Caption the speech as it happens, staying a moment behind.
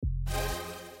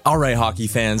All right, hockey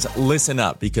fans, listen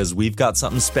up because we've got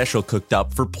something special cooked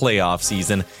up for playoff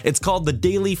season. It's called the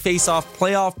Daily Face-Off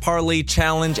Playoff Parlay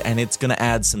Challenge, and it's going to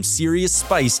add some serious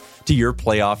spice to your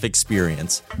playoff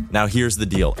experience. Now, here's the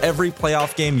deal. Every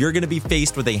playoff game, you're going to be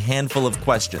faced with a handful of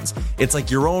questions. It's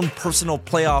like your own personal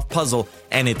playoff puzzle,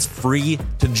 and it's free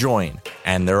to join.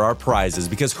 And there are prizes,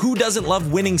 because who doesn't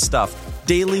love winning stuff?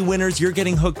 Daily winners, you're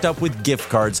getting hooked up with gift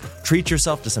cards. Treat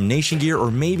yourself to some Nation gear or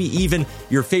maybe even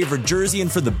your favorite jersey.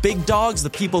 And for the big dogs, the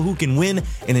people who can win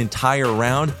an entire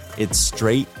round, it's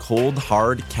straight, cold,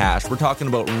 hard cash. We're talking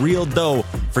about real dough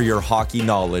for your hockey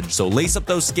knowledge. So lace up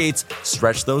those skates,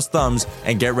 stretch those thumbs,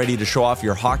 and get ready to show off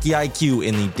your hockey IQ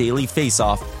in the Daily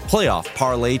Face-Off Playoff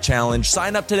Parlay Challenge.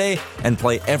 Sign up today and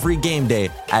play every game day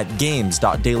at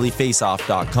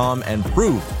games.dailyfaceoff.com and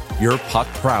prove your puck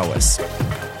prowess.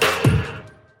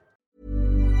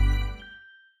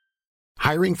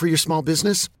 Hiring for your small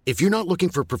business? If you're not looking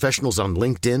for professionals on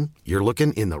LinkedIn, you're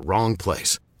looking in the wrong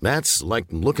place. That's like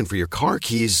looking for your car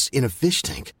keys in a fish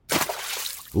tank.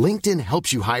 LinkedIn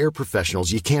helps you hire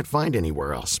professionals you can't find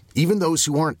anywhere else, even those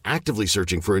who aren't actively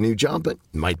searching for a new job but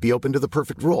might be open to the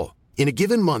perfect role. In a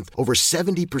given month, over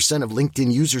 70% of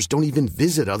LinkedIn users don't even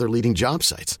visit other leading job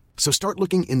sites. So start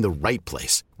looking in the right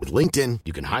place. With LinkedIn,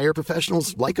 you can hire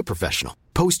professionals like a professional.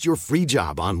 Post your free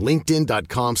job on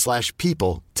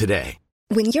linkedin.com/people today.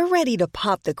 When you're ready to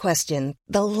pop the question,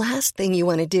 the last thing you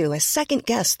want to do is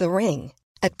second-guess the ring.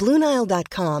 At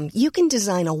BlueNile.com, you can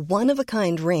design a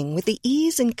one-of-a-kind ring with the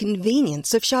ease and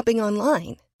convenience of shopping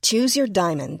online. Choose your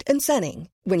diamond and setting.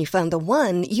 When you find the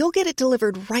one, you'll get it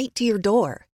delivered right to your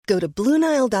door. Go to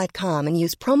BlueNile.com and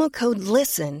use promo code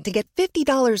LISTEN to get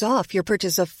 $50 off your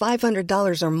purchase of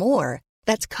 $500 or more.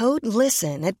 That's code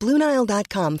LISTEN at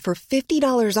BlueNile.com for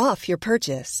 $50 off your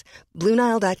purchase.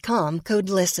 BlueNile.com, code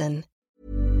LISTEN.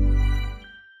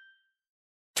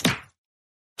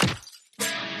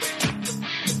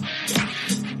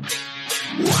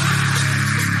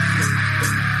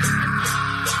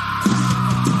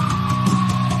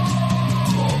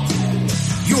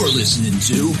 You're listening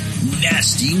to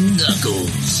Nasty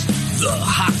Knuckles, the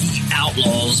Hockey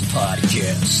Outlaws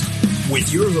podcast,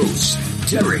 with your hosts,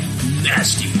 Derek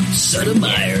Nasty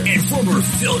Sotomayor and former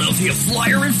Philadelphia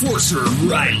Flyer enforcer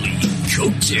Riley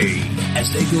Cote,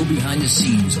 as they go behind the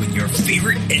scenes with your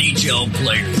favorite NHL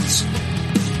players.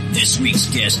 This week's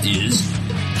guest is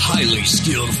highly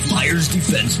skilled Flyers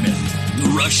defenseman, the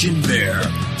Russian Bear,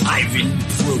 Ivan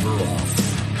Provorov.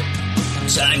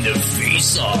 Time to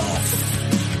face off.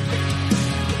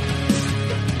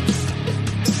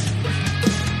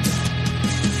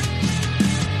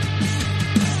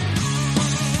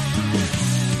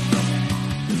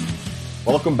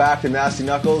 Welcome back to Nasty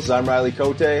Knuckles. I'm Riley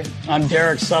Cote. I'm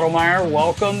Derek Sotomayor.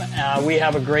 Welcome. We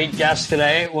have a great guest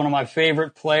today, one of my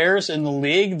favorite players in the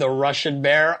league, the Russian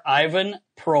Bear, Ivan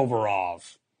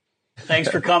Provorov. Thanks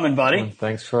for coming, buddy.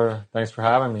 Thanks for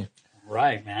having me.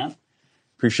 Right, man.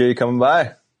 Appreciate you coming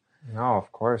by. No,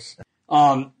 of course.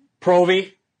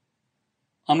 Provi,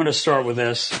 I'm going to start with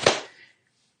this.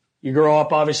 You grow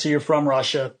up, obviously, you're from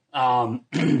Russia.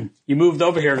 You moved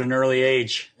over here at an early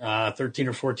age, 13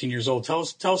 or 14 years old. Tell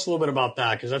us a little bit about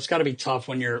that, because that's got to be tough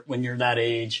when you're that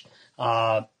age,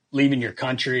 leaving your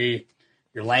country,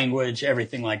 your language,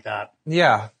 everything like that.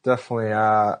 Yeah, definitely.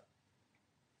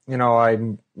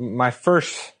 My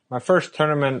first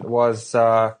tournament was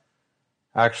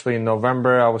actually in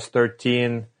November. I was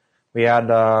 13. We had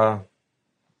a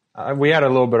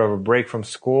little bit of a break from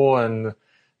school, and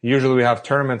usually we have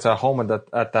tournaments at home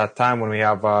at that time when we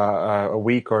have a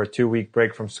week or a 2-week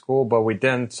break from school, but we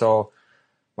didn't. So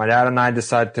my dad and I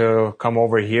decided to come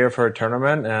over here for a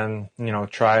tournament and,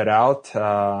 try it out.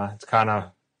 It's kind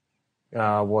of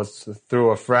was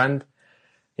through a friend.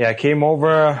 Yeah, I came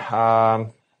over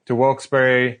to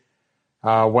Wilkes-Barre,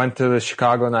 went to the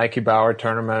Chicago Nike Bauer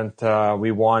tournament.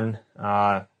 We won.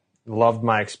 Loved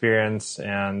my experience,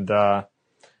 and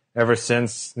ever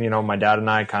since, my dad and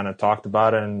I kind of talked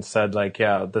about it and said,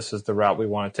 yeah, this is the route we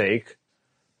want to take.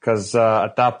 Because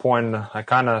at that point, I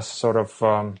kind of sort of,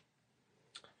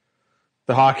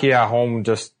 the hockey at home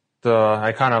just,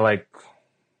 I kind of I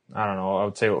don't know, I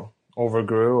would say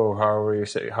overgrew, or however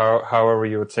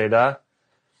you would say that.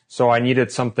 So I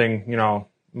needed something,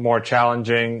 more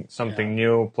challenging, something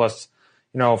new. Plus,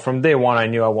 from day one, I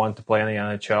knew I wanted to play in the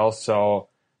NHL. So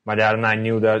my dad and I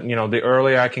knew that, the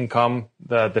earlier I can come,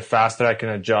 the faster I can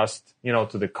adjust, to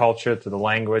the culture, to the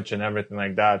language and everything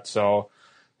like that. So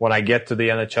when I get to the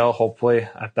NHL, hopefully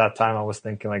at that time I was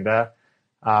thinking like that,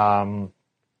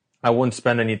 I wouldn't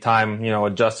spend any time,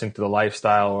 adjusting to the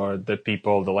lifestyle or the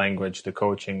people, the language, the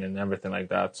coaching and everything like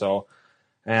that. So,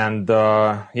 and,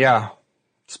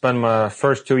 spent my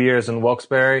first 2 years in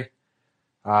Wilkes-Barre,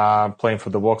 playing for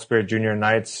the Wilkes-Barre Junior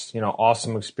Knights.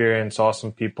 Awesome experience,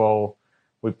 awesome people.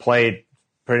 We played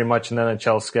pretty much an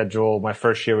NHL schedule. My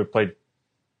first year, we played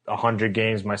 100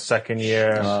 games. My second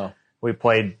year, we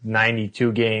played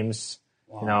 92 games.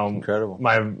 Wow, incredible.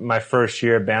 My first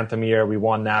year, Bantam year, we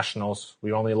won nationals.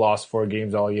 We only lost 4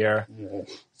 games all year,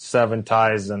 7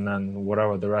 ties, and then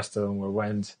whatever the rest of them were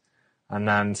wins. And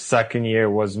then second year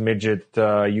was midget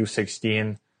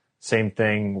U16, same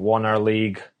thing. Won our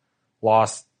league,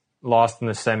 lost in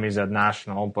the semis at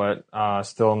national, but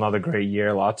still another great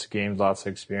year. Lots of games, lots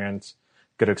of experience,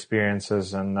 good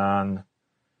experiences. And then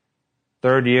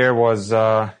third year was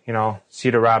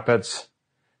Cedar Rapids.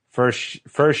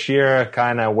 First year,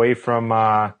 kind of away from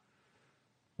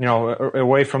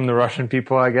away from the Russian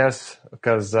people, I guess,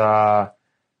 because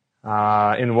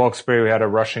in Wilkes-Barre we had a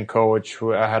Russian coach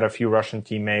who I had a few Russian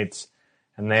teammates,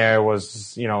 and there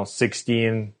was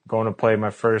 16 going to play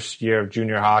my first year of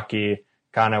junior hockey,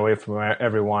 kind of away from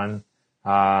everyone.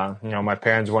 My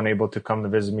parents weren't able to come to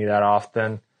visit me that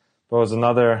often, but it was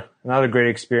another great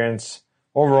experience.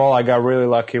 Overall, I got really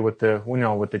lucky with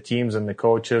the teams and the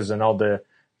coaches and all the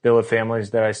billet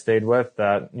families that I stayed with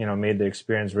that, made the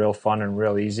experience real fun and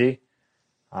real easy.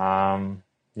 And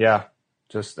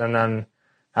then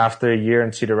after a year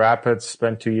in Cedar Rapids,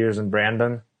 spent 2 years in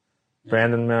Brandon,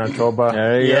 Manitoba.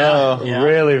 There you go. Yeah.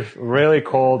 Really, really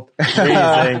cold,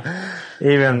 freezing.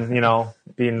 Even,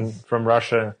 being from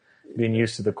Russia, being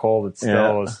used to the cold, it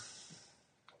still was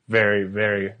very,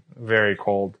 very, very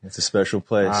cold. It's a special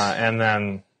place. And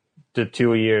then the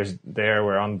 2 years there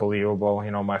were unbelievable.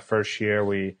 My first year,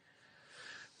 we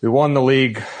won the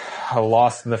league,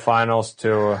 lost in the finals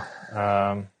to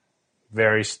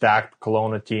very stacked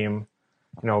Kelowna team.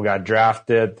 Got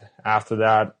drafted. After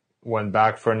that, went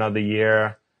back for another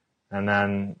year. And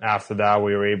then after that,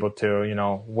 we were able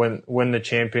to, win the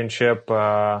championship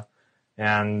and,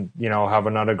 have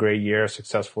another great year,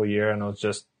 successful year. And it was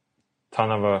just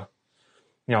ton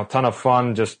of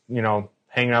fun, just,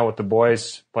 hanging out with the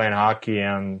boys, playing hockey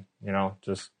and,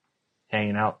 just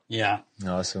hanging out. Yeah.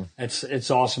 Awesome. It's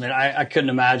awesome. And I couldn't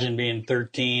imagine being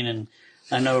 13. And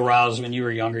I know, Rouse, when you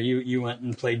were younger, you went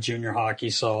and played junior hockey.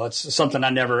 So it's something I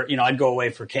never, I'd go away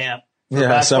for camp.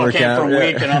 Summer camp for a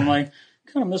week. And I'm like,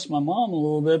 kind of miss my mom a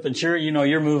little bit, but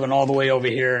you're moving all the way over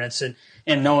here, and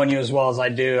and knowing you as well as I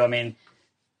do. I mean,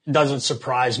 it doesn't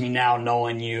surprise me now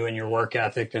knowing you and your work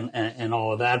ethic and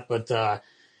all of that. But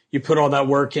you put all that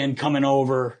work in, coming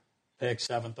over, pick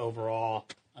 7th overall.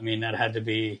 I mean, that had to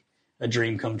be a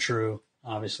dream come true,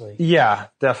 obviously. Yeah,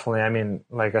 definitely. I mean,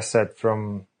 like I said,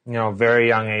 from very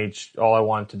young age, all I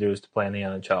wanted to do is to play in the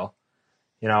NHL.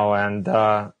 And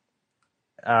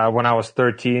when I was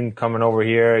 13, coming over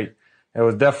here, it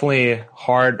was definitely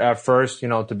hard at first,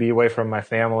 to be away from my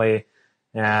family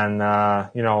and,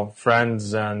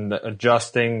 friends and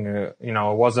adjusting. It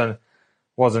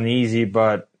wasn't easy,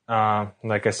 but,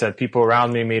 like I said, people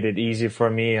around me made it easy for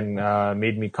me and,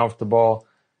 made me comfortable.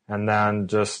 And then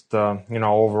just,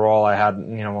 overall I had,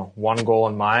 one goal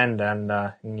in mind and,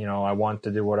 I wanted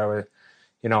to do whatever,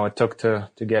 it took to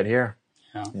get here.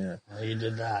 Yeah. Well, you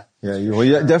did that. Yeah, you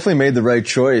definitely made the right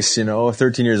choice.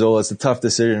 13 years old, it's a tough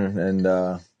decision. And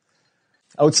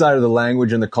outside of the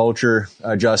language and the culture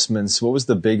adjustments, what was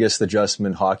the biggest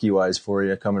adjustment hockey-wise for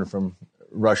you coming from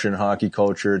Russian hockey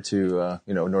culture to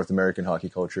North American hockey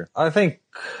culture? I think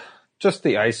just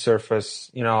the ice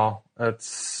surface.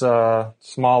 It's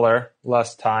smaller,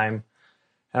 less time,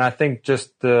 and I think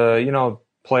just the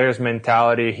players'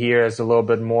 mentality here is a little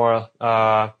bit more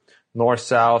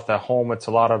north-south. At home, it's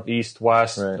a lot of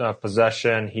east-west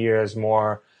possession. Here is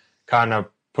more kind of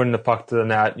putting the puck to the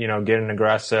net, getting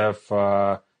aggressive,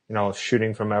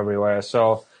 shooting from everywhere.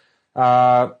 So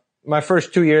my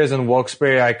first 2 years in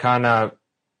Wilkes-Barre,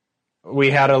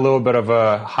 we had a little bit of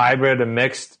a hybrid, a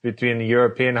mixed between the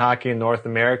European hockey and North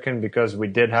American, because we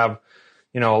did have,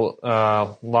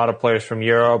 a lot of players from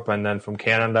Europe and then from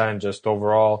Canada, and just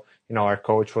overall, our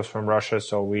coach was from Russia.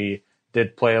 So we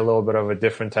did play a little bit of a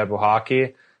different type of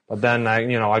hockey, but then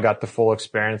I got the full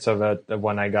experience of it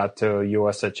when I got to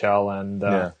USHL, and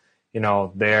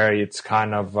there it's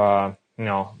kind of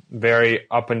very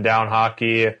up and down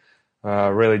hockey,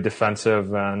 really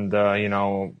defensive, and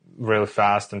really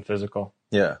fast and physical.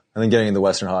 Yeah, and then getting in the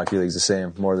Western Hockey League is the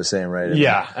same, right?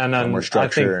 And then more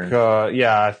structure.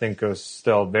 I think it was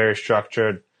still very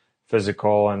structured,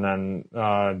 physical, and then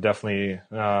definitely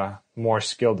more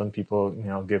skilled than people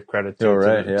give credit to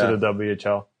the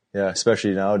WHL. Yeah,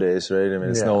 especially nowadays, right? I mean,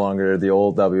 it's no longer the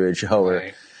old WHL where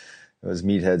it was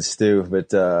meathead stew,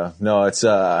 but no, it's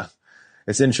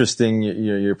it's interesting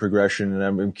your progression,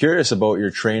 and I'm curious about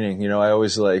your training. I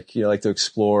always like to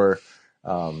explore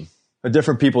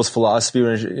different people's philosophy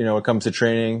when it comes to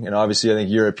training, and obviously I think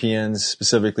Europeans,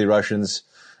 specifically Russians,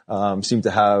 seem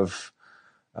to have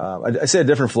I say a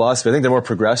different philosophy. I think they're more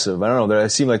progressive. I don't know. They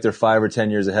seem like they're 5 or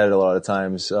 10 years ahead a lot of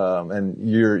times, and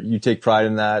you take pride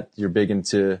in that. You're big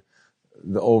into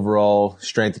the overall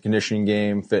strength and conditioning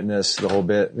game, fitness, the whole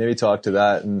bit. Maybe talk to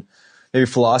that and maybe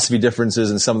philosophy differences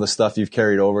and some of the stuff you've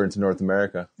carried over into North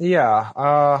America. Yeah.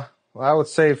 I would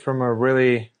say from a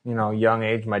really, young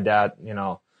age, my dad,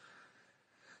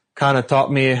 kind of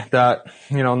taught me that,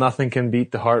 nothing can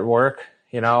beat the hard work.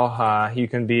 You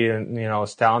can be,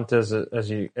 as talented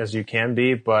as you can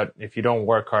be, but if you don't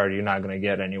work hard, you're not going to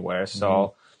get anywhere.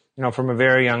 So, from a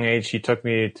very young age, he took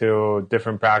me to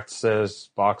different practices,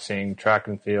 boxing, track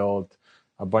and field,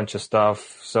 a bunch of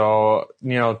stuff. So,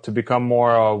 to become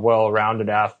more a well-rounded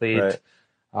athlete, right.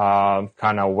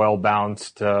 Kind of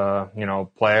well-balanced,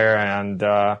 player. And,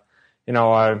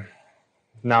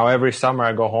 now every summer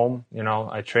I go home,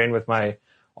 I train with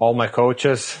all my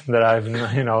coaches that I've,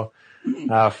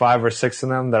 5 or 6 of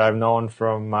them that I've known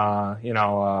from,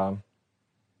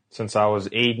 since I was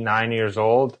 8, 9 years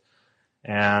old.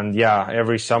 And yeah,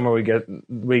 every summer we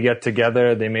get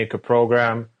together, they make a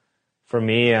program for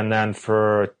me. And then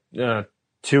for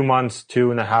 2 months,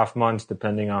 2.5 months,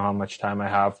 depending on how much time I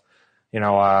have,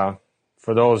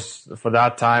 for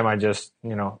that time, I just,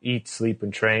 eat, sleep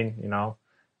and train,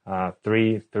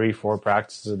 4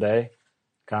 practices a day,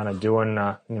 kind of doing,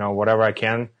 whatever I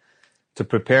can to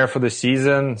prepare for the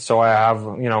season. So I have,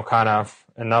 kind of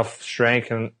enough strength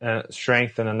and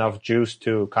enough juice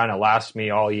to kind of last me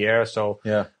all year. So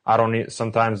yeah, I don't need,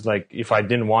 sometimes like if I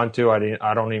didn't want to,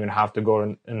 I don't even have to go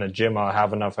in the gym. I'll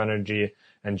have enough energy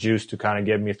and juice to kind of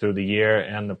get me through the year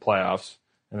and the playoffs,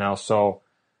 So,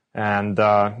 and,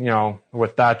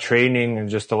 with that training, it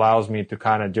just allows me to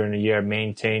kind of during the year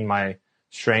maintain my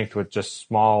strength with just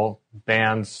small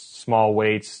bands, small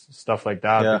weights, stuff like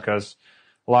that. Yeah. Because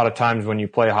a lot of times when you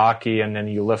play hockey and then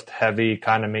you lift heavy, it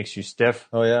kind of makes you stiff.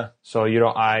 Oh yeah. So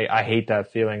I hate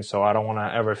that feeling. So I don't want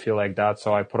to ever feel like that.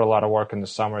 So I put a lot of work in the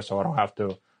summer so I don't have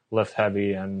to lift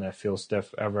heavy and feel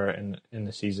stiff ever in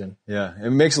the season. Yeah,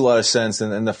 it makes a lot of sense.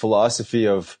 And the philosophy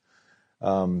of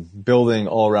building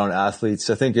all-around athletes,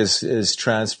 I think is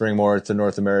transferring more to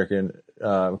North American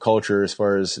culture as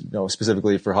far as,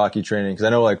 specifically for hockey training. Because I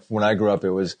know like when I grew up,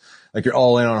 it was like you're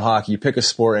all in on hockey. You pick a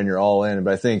sport and you're all in.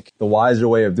 But I think the wiser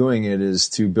way of doing it is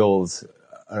to build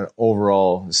an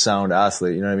overall sound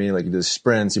athlete. You know what I mean? Like you do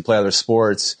sprints, you play other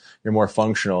sports, you're more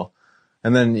functional.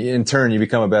 And then in turn, you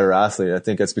become a better athlete. I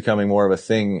think that's becoming more of a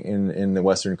thing in the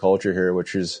Western culture here,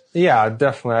 which is... Yeah,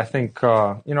 definitely. I think,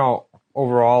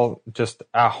 overall, just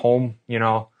at home,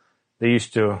 they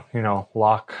used to,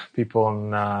 lock people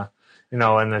in,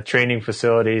 in the training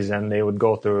facilities and they would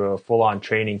go through a full-on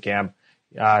training camp.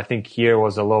 I think here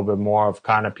was a little bit more of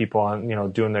kind of people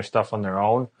on, doing their stuff on their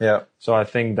own. Yeah. So I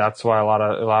think that's why a lot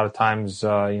of times,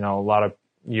 a lot of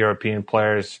European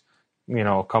players,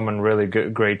 come in really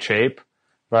great shape.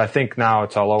 But I think now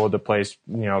it's all over the place.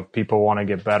 People want to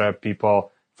get better.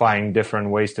 People find different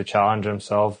ways to challenge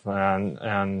themselves.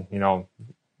 And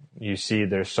you see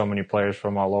there's so many players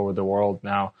from all over the world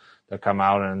now that come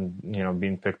out and,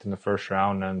 being picked in the first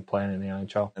round and playing in the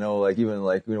NHL. I know, like, even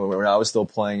like, when I was still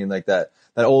playing in like that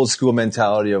old school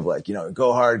mentality of like,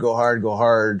 go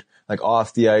hard, like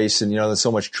off the ice. And, there's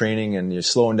so much training and you're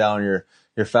slowing down your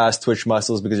fast twitch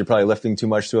muscles because you're probably lifting too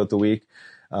much throughout the week.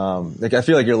 Like I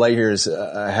feel like your light here is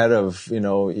ahead of,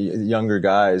 younger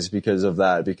guys because of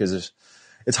that, because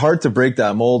it's hard to break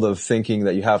that mold of thinking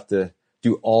that you have to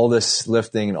do all this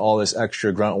lifting and all this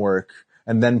extra grunt work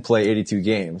and then play 82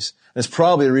 games. That's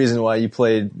probably the reason why you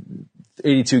played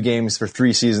 82 games for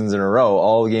 3 seasons in a row,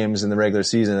 all the games in the regular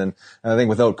season. And I think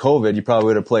without COVID, you probably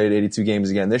would have played 82 games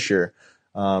again this year.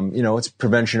 It's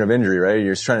prevention of injury, right?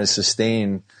 You're just trying to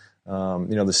sustain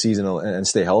the season and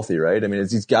stay healthy, right? I mean,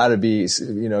 it's got to be,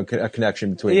 a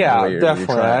connection between the way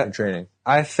you're training.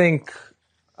 I think,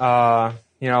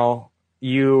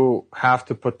 you have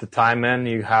to put the time in,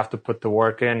 you have to put the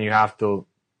work in, you have to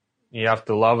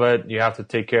love it, you have to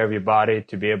take care of your body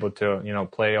to be able to,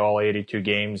 play all 82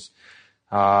 games.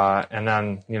 And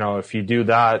then, if you do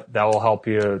that, that will help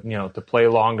you, to play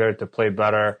longer, to play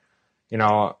better.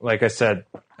 Like I said,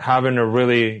 having a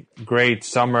really great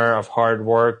summer of hard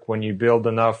work, when you build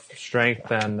enough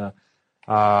strength and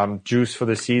juice for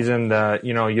the season that,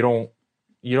 you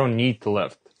don't need to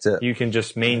lift. You can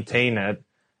just maintain it.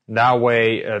 That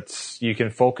way you can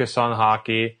focus on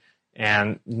hockey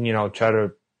and, try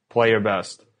to play your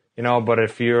best, but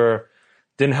if you're,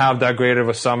 didn't have that great of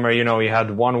a summer. You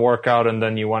had one workout and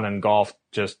then you went and golfed.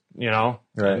 Just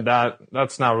Right.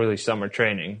 that's not really summer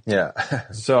training. Yeah.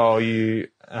 So you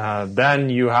then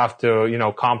you have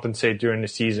to compensate during the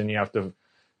season. You have to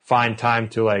find time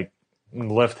to like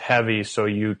lift heavy so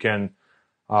you can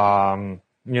kind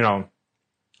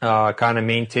of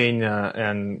maintain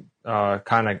and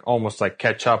kind of almost like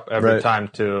catch up every Right. time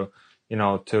to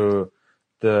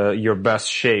your best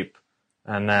shape.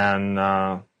 And then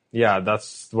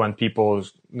that's when people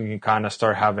kind of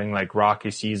start having like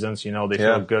rocky seasons. They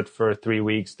feel good for 3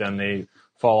 weeks, then they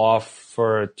fall off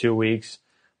for 2 weeks.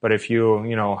 But if you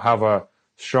have a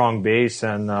strong base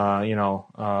and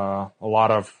a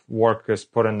lot of work is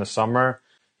put in the summer,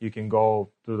 you can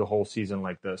go through the whole season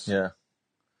like this. Yeah.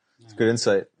 It's good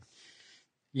insight.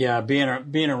 Yeah,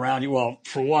 being around you. Well,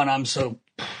 for one, I'm so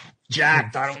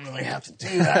jacked, I don't really have to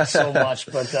do that so much.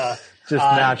 But Just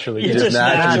naturally. just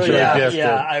naturally, gifted.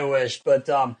 yeah. I wish, but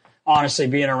honestly,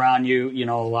 being around you,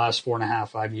 the last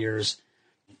 4.5 years,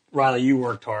 Riley, you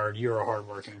worked hard. You're a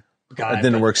hardworking guy. I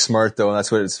didn't work smart though, and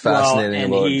that's what it's fascinating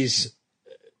about.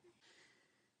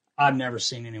 I've never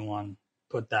seen anyone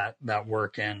put that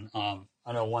work in.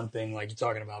 I know one thing, like you're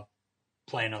talking about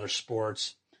playing other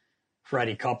sports.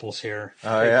 Freddie Couples here.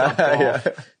 Oh yeah.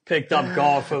 Picked up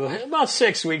golf about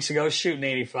 6 weeks ago, shooting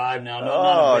 85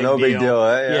 now. No big deal.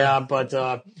 Yeah,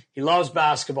 but he loves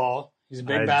basketball. He's a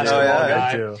big basketball guy.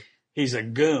 I do. He's a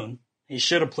goon. He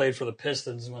should have played for the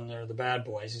Pistons when they're the bad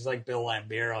boys. He's like Bill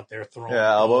Laimbeer out there throwing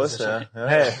elbows. Yeah.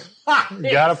 Hey,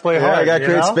 you gotta play hard. I got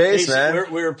great space,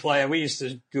 man. We were playing. We used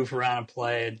to goof around and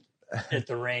play at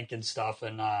the rink and stuff.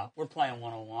 And we're playing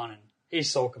 101, and he's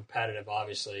so competitive.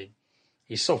 Obviously,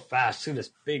 he's so fast too. This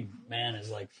big man is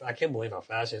like, I can't believe how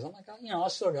fast he is. I'm like,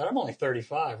 I'm only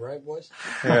 35, right, boys?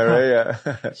 Yeah, right.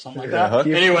 Yeah. Something like that.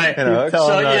 Anyway, all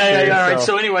right.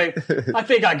 So anyway, I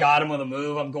think I got him with a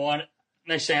move. I'm going.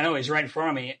 Next thing I know, he's right in front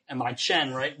of me, and my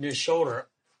chin right in his shoulder.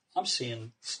 I'm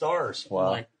seeing stars. Wow.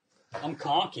 I'm like, I'm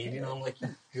conky. I'm like, you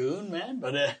goon, man.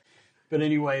 But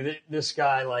anyway, this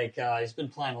guy, like, he's been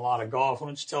playing a lot of golf. Why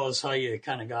don't you tell us how you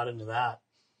kind of got into that?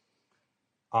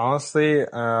 Honestly,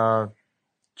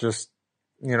 just,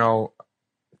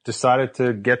 decided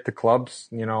to get the clubs,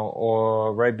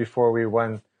 or right before we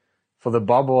went for the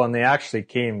bubble, and they actually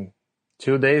came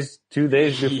 2 days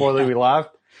before we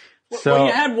left. Well,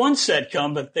 you had one set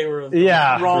come, but they were wrong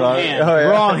hand. Oh, yeah.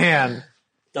 Wrong hand.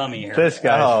 Dummy here. This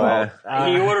guy's fault.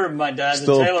 He ordered my dad's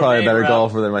Still a Taylor probably a better route.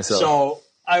 golfer than myself. So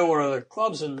I order the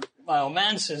clubs, and my old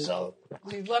man says, "Oh,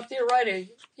 lefty or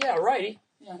righty?" Yeah, righty.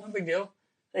 Yeah, no big deal.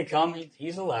 They come.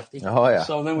 He's a lefty. Oh yeah.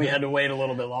 So then we had to wait a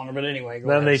little bit longer. But anyway,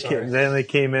 Then they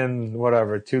came in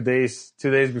 2 days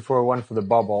before we went for the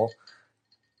bubble.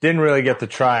 Didn't really get to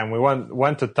try them. We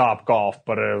went to Top Golf,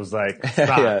 but it was like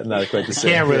not quite the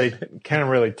same. Can't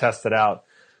really test it out.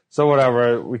 So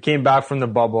whatever. We came back from the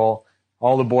bubble.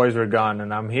 All the boys were gone,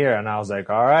 and I'm here. And I was like,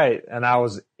 all right. And I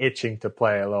was itching to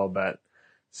play a little bit.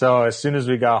 So as soon as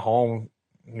we got home,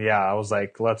 I was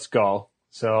like, let's go.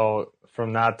 So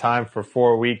from that time, for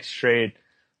 4 weeks straight,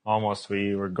 almost,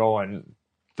 we were going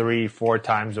 3-4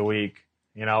 times a week.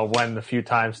 Went a few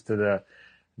times to the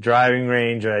driving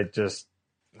range. I just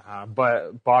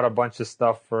bought a bunch of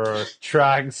stuff for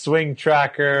swing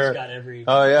tracker. He's got every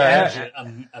imagine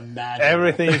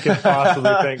everything you can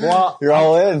possibly think. Well, you're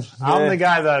all in. I'm the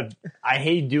guy that I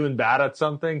hate doing bad at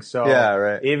something. So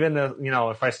right. Even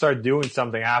if I start doing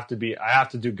something, I have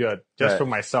to do good just for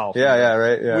myself.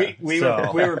 Right. Yeah. We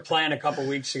were playing a couple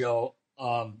weeks ago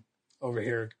over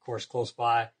here, of course, close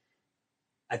by.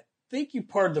 I think you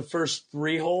parred the first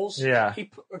 3 holes. Yeah.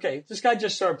 This guy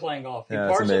just started playing golf. He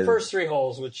pars the first 3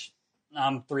 holes, which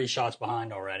I'm 3 shots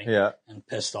behind already. Yeah. And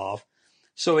pissed off.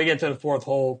 So we get to the 4th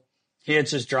hole. He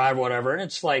hits his drive, whatever, and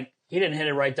it's like he didn't hit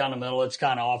it right down the middle. It's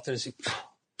kind of off to his.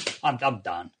 I'm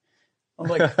done. I'm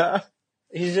like,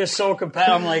 he's just so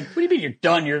competitive. I'm like, what do you mean you're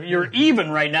done? You're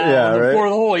even right now. Yeah, the right. 4th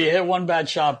hole, you hit one bad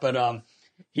shot, but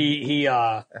he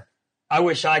I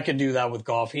wish I could do that with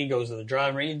golf. He goes to the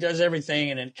driver. He does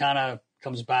everything, and it kind of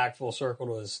comes back full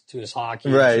circle to his hockey.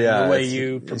 Right, yeah. The way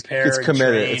you prepare. It's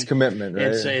committed. Train. It's commitment,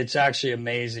 right? It's actually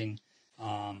amazing.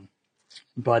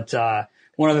 But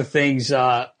one of the things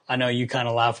I know you kind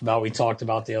of laugh about, we talked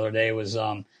about the other day, was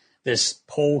this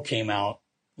poll came out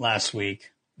last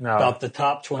week about the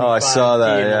top 25 I saw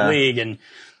that, in the league, and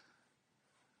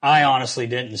I honestly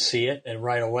didn't see it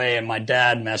right away, and my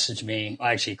dad messaged me,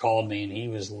 actually called me, and he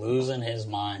was losing his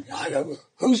mind.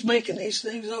 Who's making these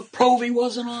things up? Provy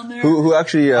wasn't on there. Who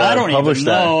actually I don't published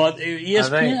even know. that?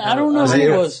 ESPN, I don't know who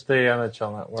it was. The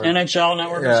NHL Network. NHL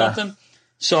Network or something.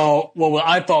 So what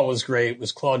I thought was great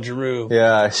was Claude Giroux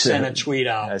sent a tweet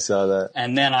out. I saw that.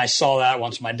 And then I saw that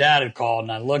once my dad had called,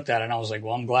 and I looked at it, and I was like,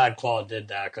 well, I'm glad Claude did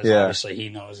that, because obviously he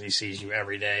knows, he sees you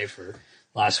every day for the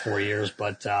last 4 years.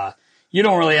 But you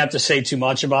don't really have to say too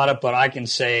much about it, but I can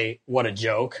say what a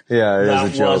joke. Yeah, it that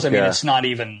is a joke. was. I mean, it's not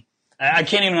even – I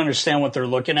can't even understand what they're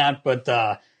looking at, but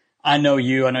I know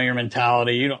you. I know your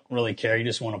mentality. You don't really care. You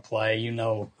just want to play. You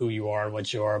know who you are,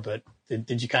 what you are, but –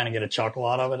 Did you kind of get a chuckle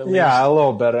out of it at least? Yeah, a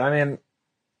little bit. I mean,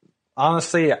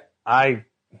 honestly, I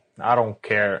don't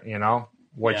care,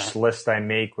 which list I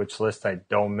make, which list I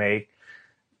don't make.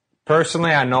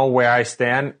 Personally, I know where I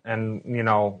stand and,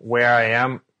 where I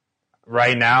am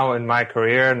right now in my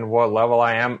career and what level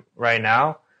I am right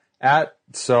now at.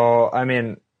 So, I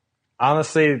mean,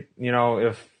 honestly,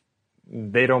 if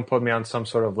they don't put me on some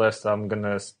sort of list, I'm going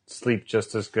to sleep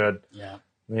just as good. Yeah.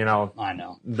 I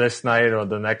know this night or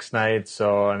the next night.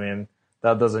 So, I mean,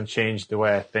 that doesn't change the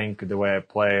way I think, the way I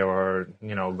play, or,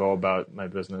 go about my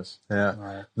business. Yeah.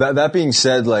 Right. That being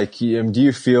said, like, do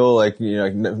you feel like,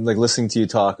 like listening to you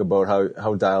talk about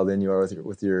how dialed in you are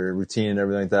with your routine and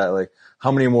everything like that, like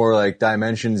how many more like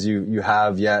dimensions you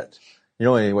have yet?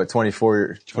 You're only,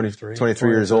 23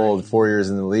 years old, 4 years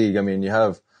in the league. I mean, you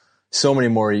have so many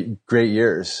more great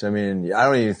years. I mean, I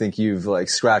don't even think you've like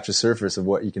scratched the surface of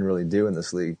what you can really do in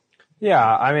this league. Yeah,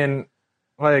 I mean,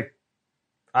 like,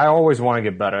 I always want to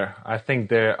get better. I think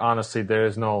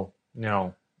there's no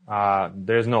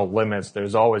limits.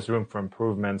 There's always room for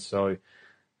improvement. So,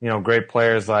 great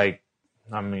players like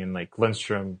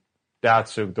Lindstrom,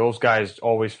 Datsuk, those guys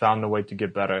always found a way to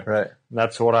get better. Right.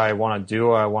 That's what I want to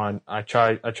do. I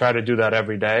try to do that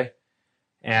every day.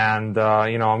 And,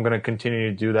 I'm going to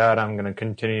continue to do that. I'm going to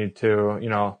continue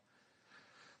to,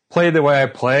 play the way I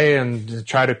play and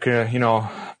try to,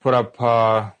 put up,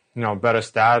 better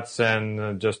stats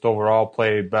and just overall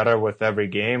play better with every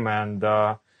game. And,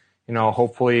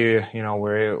 hopefully,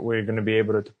 we're going to be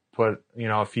able to put,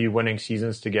 a few winning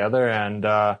seasons together and,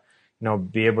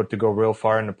 be able to go real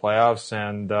far in the playoffs.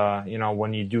 And,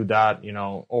 when you do that,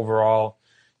 overall,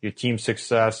 your team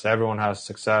success, everyone has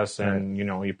success, and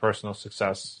your personal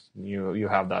success, you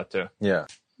have that too. Yeah.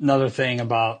 Another thing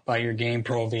about your game,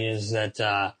 Provy, is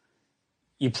that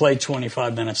you play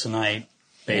 25 minutes a night,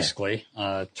 basically,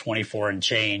 24 and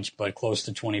change, but close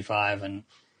to 25. And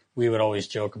we would always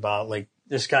joke about, like,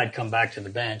 this guy'd come back to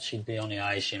the bench, he'd be on the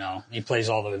ice, he plays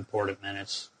all the important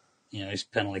minutes. He's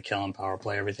penalty killing, power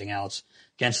play, everything else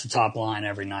against the top line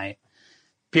every night.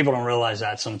 People don't realize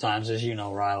that sometimes, as you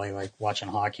know, Riley, like watching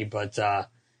hockey, but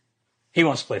he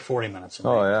wants to play 40 minutes a night.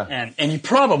 Oh, yeah. And you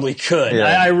probably could. Yeah.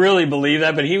 I really believe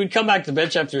that, but he would come back to the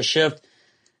bench after a shift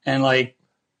and, like,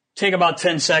 take about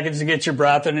 10 seconds to get your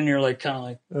breath in, and you're like, kind of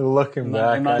like looking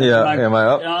back. Am I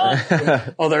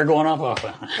up? Oh, they're going up.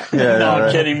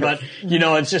 I'm kidding. But,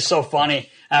 it's just so funny.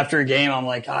 After a game, I'm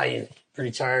like, you're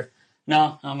pretty tired.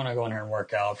 No, I'm going to go in here and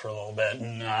work out for a little bit.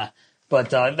 And,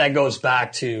 but that goes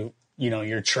back to,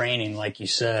 your training, like you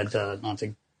said, not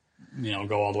to,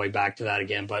 go all the way back to that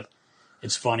again, but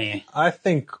it's funny. I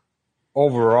think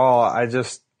overall, I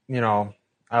just, I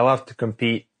love to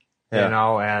compete, and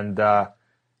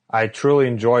I truly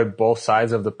enjoy both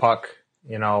sides of the puck,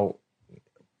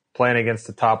 playing against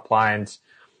the top lines.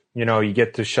 You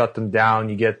get to shut them down.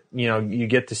 You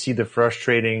get to see the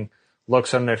frustrating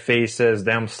looks on their faces,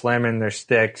 them slamming their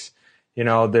sticks.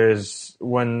 There's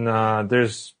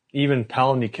even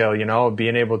penalty kill,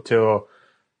 being able to,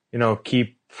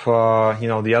 keep,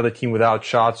 the other team without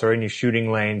shots or any shooting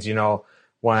lanes,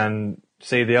 when,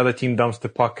 say, the other team dumps the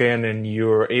puck in and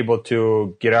you're able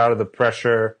to get out of the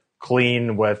pressure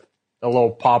clean with a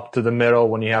little pop to the middle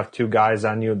when you have two guys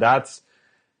on you. That's,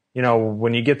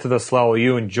 when you get to this level,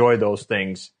 you enjoy those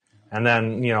things. And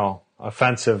then,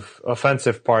 offensive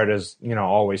part is,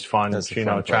 always fun. That's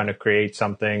trying to create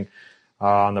something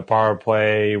on the power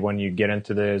play when you get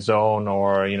into the zone,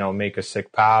 or, make a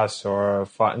sick pass, or,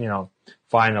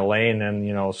 find a lane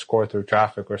and, score through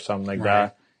traffic or something like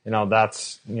that.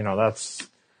 That's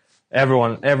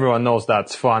everyone knows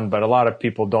that's fun, but a lot of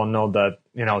people don't know that,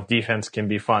 defense can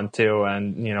be fun too.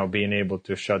 And, being able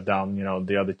to shut down,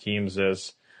 the other teams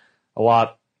is a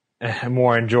lot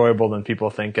more enjoyable than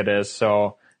people think it is.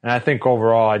 So, and I think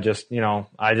overall, I just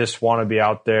want to be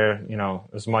out there,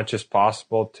 as much as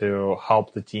possible to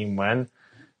help the team win,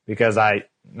 because I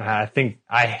think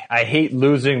I hate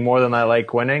losing more than I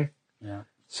like winning. Yeah.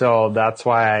 So that's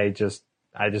why I just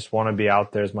want to be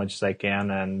out there as much as I can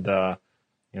and,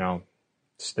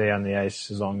 stay on the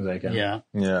ice as long as I can. Yeah.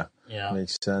 Yeah.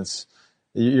 Makes sense.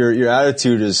 Your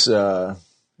attitude is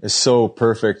so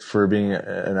perfect for being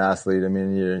an athlete. I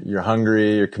mean, you're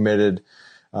hungry, you're committed.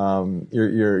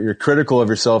 you're critical of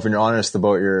yourself and you're honest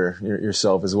about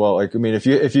yourself as well. Like, I mean,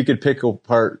 if you could pick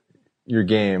apart your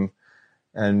game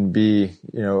and be,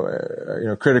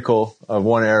 critical of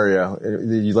one area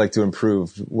that you'd like to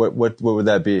improve, what would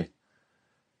that be?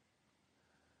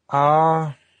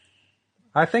 I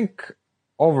think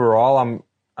overall, I'm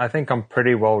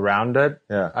pretty well rounded.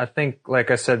 Yeah. I think,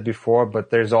 like I said before, but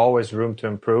there's always room to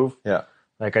improve. Yeah.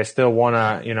 Like, I still want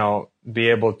to, be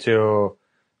able to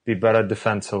be better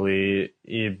defensively,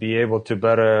 be able to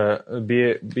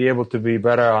be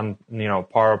better on,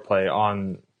 power play,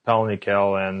 on penalty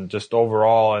kill, and just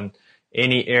overall, and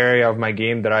any area of my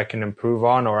game that I can improve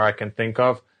on or I can think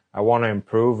of, I want to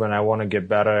improve and I want to get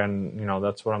better, and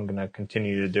that's what I'm going to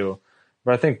continue to do.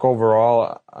 But I think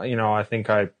overall, I think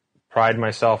I pride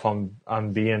myself on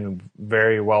being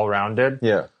very well rounded.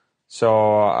 Yeah.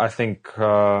 So I think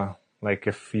like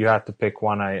if you had to pick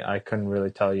one, I couldn't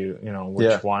really tell you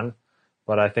which one.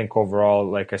 But I think overall,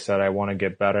 like I said, I want to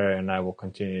get better and I will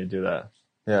continue to do that.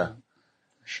 Yeah.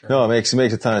 Sure. No, it makes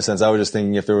a ton of sense. I was just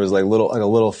thinking if there was like a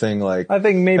little thing like I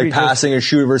think maybe like passing and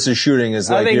shoot versus shooting is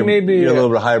like you're a little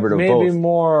bit of hybrid of both. Maybe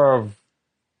more of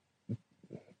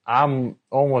I'm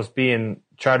almost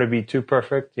try to be too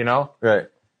perfect, Right.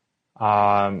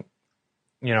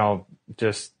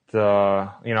 Just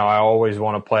I always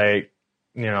want to play,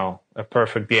 a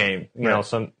perfect game. Right.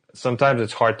 Sometimes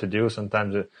it's hard to do.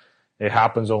 Sometimes it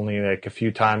happens only like a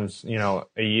few times, a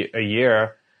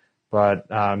year. But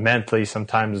mentally,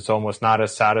 sometimes it's almost not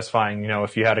as satisfying,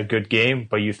 if you had a good game,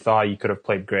 but you thought you could have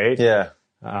played great. Yeah.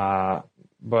 But,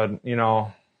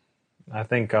 I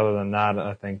think other than that,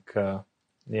 I think, I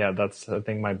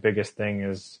think my biggest thing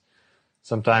is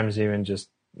sometimes even just,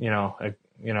 a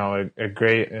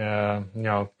great,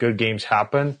 good games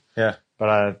happen. Yeah.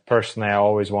 But personally, I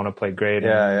always want to play great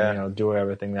and, Yeah. do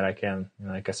everything that I can,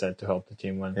 like I said, to help the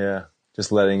team win. Yeah.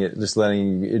 Just letting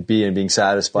it be and being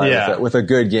satisfied with a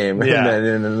good game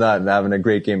and not having a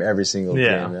great game every single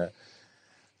game. Yeah.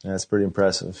 That's pretty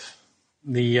impressive.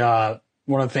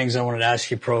 One of the things I wanted to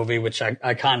ask you, Provi, which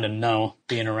I kind of know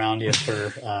being around you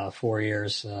for 4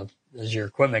 years as your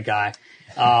equipment guy,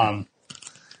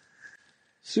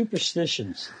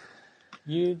 superstitions.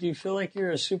 Do you feel like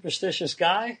you're a superstitious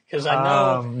guy? Because I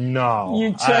know no.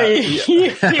 You tell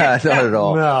you not at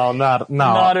all. No,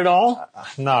 not at all.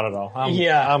 Not at all.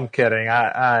 I'm kidding.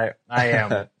 I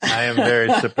am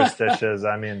very superstitious.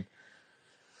 I mean,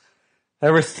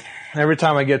 every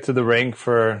time I get to the rink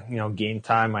for game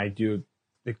time, I do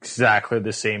exactly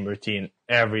the same routine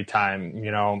every time.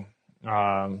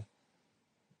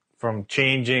 From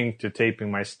changing to taping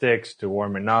my sticks to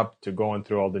warming up to going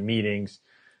through all the meetings.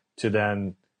 To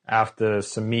then after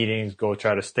some meetings go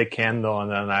try to stick handle,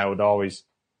 and then I would always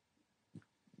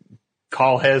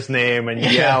call his name and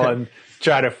yell and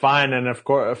try to find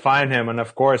him. And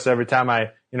of course, every time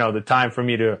the time for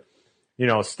me to,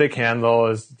 stick handle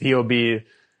is he'll be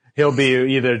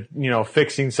either,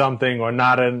 fixing something or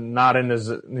not in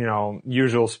his,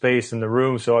 usual space in the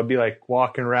room. So I'd be like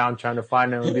walking around trying to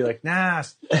find him and be like,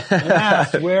 Nast,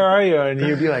 where are you? And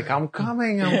he'd be like, I'm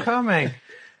coming.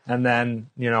 And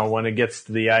then, when it gets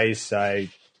to the ice,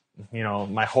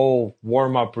 my whole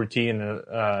warm-up routine,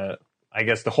 I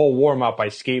guess the whole warm-up, I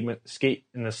skate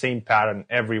in the same pattern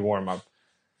every warm-up.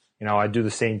 I do the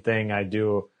same thing. I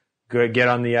get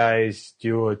on the ice,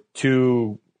 do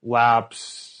 2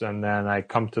 laps, and then I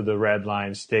come to the red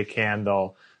line, stick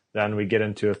handle. Then we get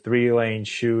into a 3-lane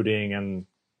shooting and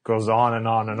goes on and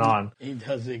on and on. He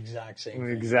does the exact same thing.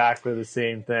 Exactly the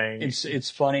same thing. It's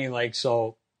funny, like,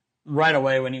 so right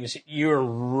away when you were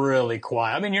really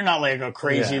quiet. I mean, you're not like a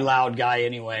crazy loud guy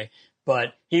anyway,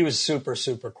 but he was super,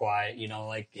 super quiet,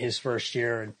 like his first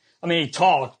year. And I mean, he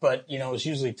talked, but, it was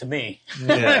usually to me.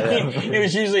 It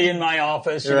was usually in my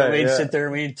office. We'd sit there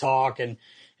and we'd talk and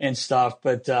stuff.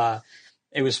 But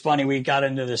it was funny. We got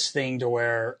into this thing to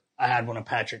where I had one of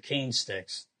Patrick Kane's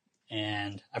sticks,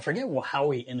 and I forget how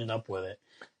we ended up with it.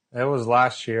 It was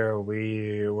last year.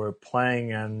 We were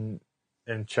playing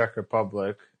in Czech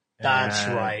Republic. That's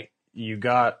right. You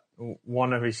got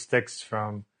one of his sticks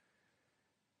from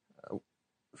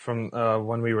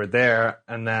when we were there,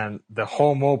 and then the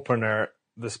home opener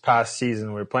this past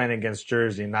season, we were playing against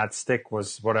Jersey, and that stick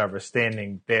was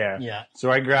standing there. Yeah. So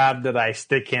I grabbed it, I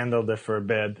stick handled it for a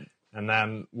bit, and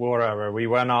then we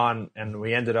went on, and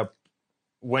we ended up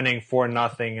winning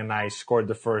 4-0, and I scored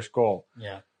the first goal.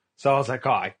 Yeah. So I was like,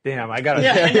 oh, damn, I gotta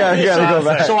go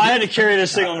back. So I had to carry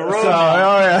this thing on the road.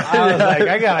 I was like,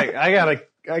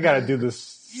 I gotta do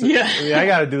this. Yeah. I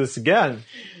gotta do this again.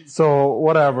 So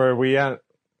whatever,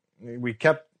 we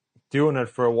kept doing it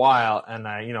for a while, and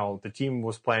the team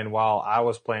was playing well. I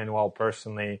was playing well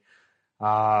personally,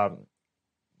 putting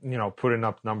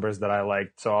up numbers that I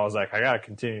liked. So I was like, I got to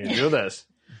continue to do this.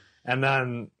 And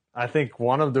then I think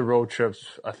one of the road trips,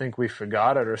 I think we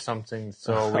forgot it or something.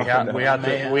 So we had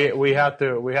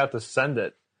to send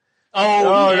it.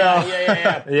 Oh,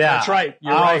 yeah. Yeah. That's right.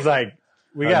 You're right. I was like,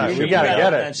 we got to get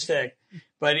it. That stick.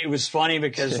 But it was funny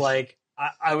because like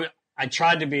I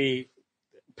tried to be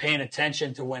paying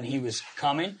attention to when he was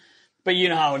coming, but you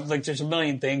know how like there's a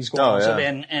million things going on. So,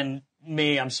 and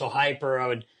me, I'm so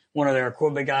hyper. One of their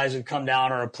equipment guys would come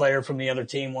down, or a player from the other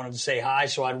team wanted to say hi,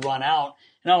 so I'd run out,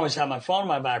 and I always have my phone in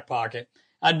my back pocket.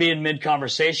 I'd be in mid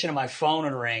conversation, and my phone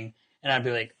would ring, and I'd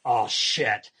be like, "Oh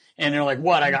shit." And they're like,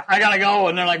 "What? I gotta go."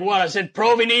 And they're like, "What?" I said,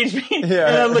 "Provy needs me." Yeah.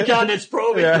 And I look out, and it's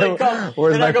Provy. Yeah. They come.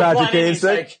 Where's and my I go Patrick flying in, Kane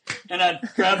stick? like, and I'd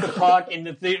grab the puck, and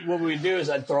what we'd do is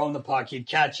I'd throw him the puck, he'd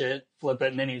catch it, flip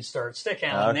it, and then he'd start stick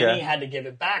handling, and then he had to give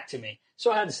it back to me.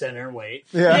 So I had to sit there and wait.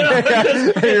 Yeah. Because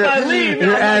if I leave,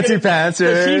 you're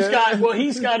anti-pantser.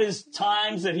 He's got his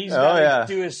times that he's got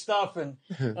to do his stuff, and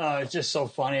it's just so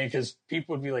funny because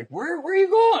people would be like, "Where are you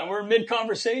going?" We're mid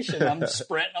conversation. I'm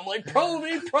sprinting. I'm like,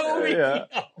 "Provy." Yeah.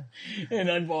 And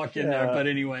I'd walk in there. But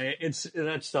anyway,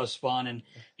 that stuff's fun, and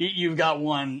you've got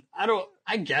one.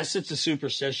 I guess it's a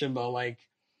superstition, but like.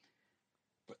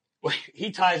 He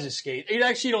ties his skate. He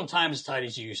actually don't tie him as tight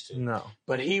as you used to. No.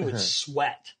 But he would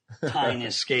sweat tying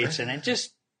his skates, and it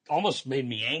just almost made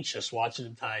me anxious watching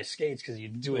him tie his skates because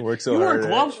he'd do it. He wore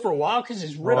gloves for a while because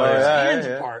he's ripping his hands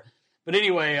apart. But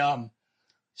anyway,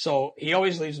 so he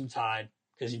always leaves them tied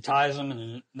because he ties them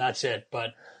and that's it.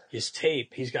 But his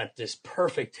tape, he's got this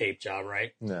perfect tape job,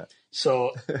 right? Yeah.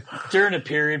 So during a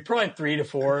period, probably 3 to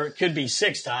 4, it could be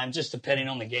 6 times, just depending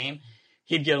on the game.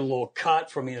 He'd get a little cut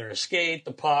from either a skate,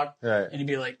 the puck, and he'd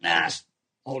be like, "Nah,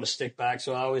 hold a stick back."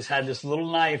 So I always had this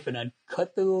little knife, and I'd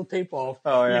cut the little tape off.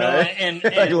 Oh, yeah. And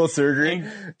like a little surgery.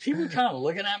 And people kind of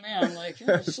looking at me. I'm like,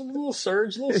 just a little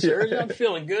surge. I'm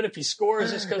feeling good if he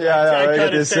scores just because I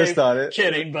cut his tape. On it.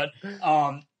 Kidding, but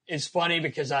it's funny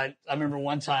because I remember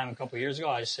one time a couple of years ago,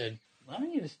 I said, "Why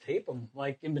don't you just tape him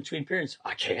like in between periods?"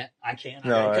 I can't.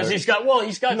 Because he's got 4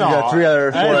 things because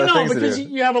to do.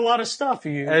 you have a lot of stuff.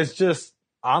 It's just,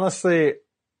 honestly,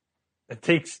 it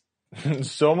takes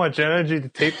so much energy to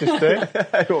tape the stick.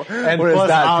 And plus,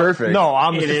 that perfect? No,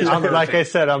 I'm perfect. Like I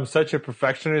said, I'm such a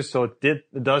perfectionist, so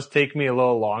it does take me a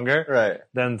little longer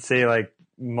than say like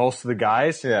most of the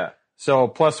guys. Yeah. So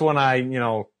plus when I,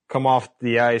 come off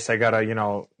the ice, I gotta,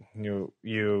 you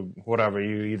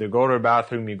either go to the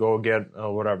bathroom, you go get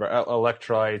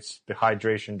electrolytes, the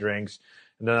hydration drinks,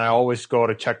 and then I always go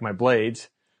to check my blades.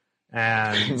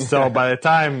 And so by the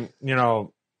time,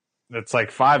 it's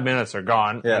like 5 minutes are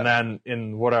gone. Yeah. And then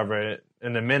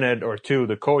in a minute or two,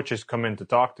 the coaches come in to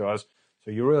talk to us.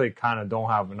 So you really kind of don't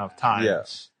have enough time.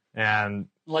 Yes. And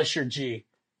unless you're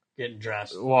getting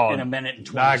dressed in a minute and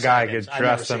 20 that guy seconds. gets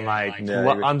dressed in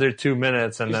under 2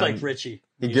 minutes. And he's then like Richie.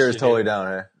 He gears totally down,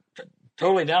 eh?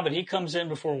 Totally down, but he comes in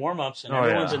before warm-ups and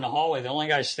everyone's in the hallway. The only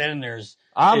guy standing there is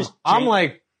I'm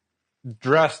like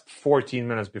dressed 14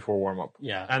 minutes before warm-up.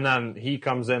 Yeah. And then he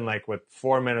comes in like with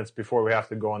 4 minutes before we have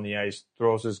to go on the ice,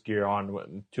 throws his gear on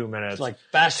in 2 minutes. It's like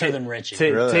faster than Richie.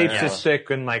 Tapes his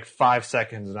stick in like 5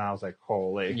 seconds, and I was like,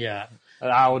 holy. Yeah.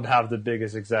 I would have the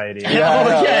biggest anxiety. You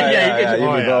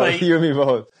and me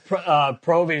both.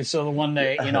 Provy, so the one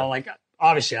day, like,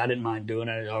 obviously I didn't mind doing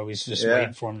it. I was just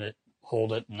waiting for him to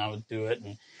hold it, and I would do it.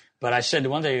 But I said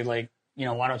one day, like,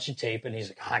 why don't you tape it? And he's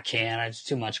like, I can't. It's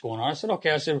too much going on. I said, okay.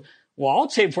 I said, well, I'll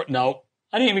tape for it. No,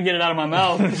 I didn't even get it out of my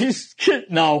mouth.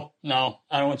 No,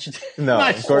 I don't want you to. No,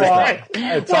 of course not.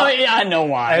 I know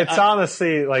why. It's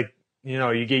honestly like,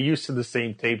 you get used to the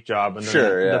same tape job, and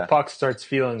then the puck starts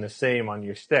feeling the same on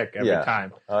your stick every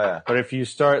time. Oh, yeah. But if you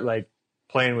start like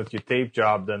playing with your tape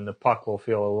job, then the puck will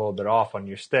feel a little bit off on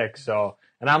your stick. So,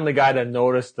 and I'm the guy that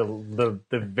noticed the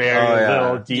very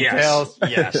little details.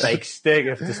 Yes. Like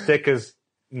if the stick is,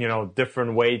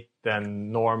 different weight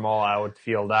than normal, I would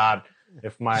feel that.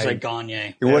 It's like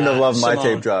Gagne. You wouldn't have loved my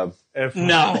tape job.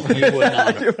 No, you would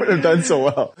not. You would have done so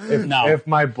well. If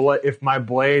my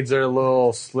blades are a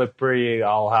little slippery,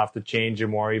 I'll have to change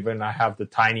them. Or even I have the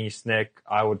tiny stick,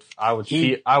 I would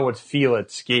feel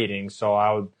it skating. So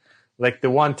I would, like the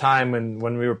one time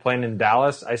when we were playing in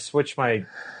Dallas, I switched my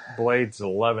blades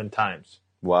 11 times.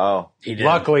 Wow.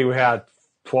 Luckily, we had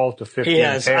 12 to 15 He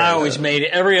has. pairs. I always made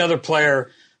it. Every other player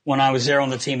when I was there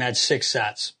on the team had 6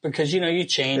 sets because, you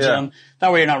change them.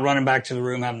 That way you're not running back to the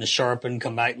room having to sharpen,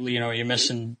 come back, you're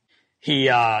missing. He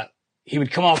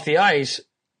would come off the ice,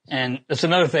 and that's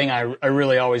another thing I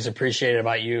really always appreciated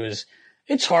about you is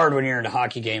it's hard when you're in a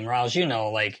hockey game, Rouse, you know,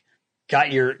 like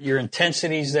got your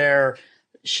intensities there.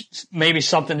 Maybe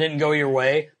something didn't go your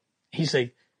way. He's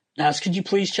like, Nas, could you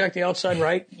please check the outside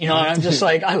right? You know, and I'm just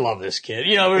like, I love this kid.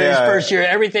 You know, his first year,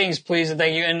 everything's please and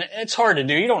thank you. And it's hard to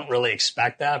do. You don't really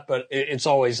expect that, but it's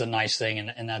always a nice thing.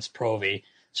 And that's Provy.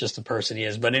 It's just the person he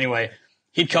is. But anyway,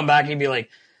 he'd come back and he'd be like,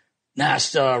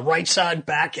 Nas, right side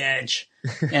back edge.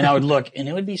 And I would look and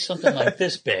it would be something like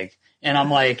this big. And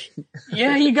I'm like,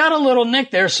 yeah, you got a little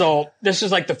nick there. So this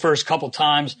is like the first couple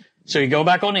times. So you go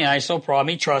back on the ice, no problem.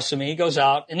 He trusts him. He goes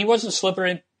out and he wasn't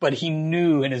slippery, but he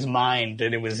knew in his mind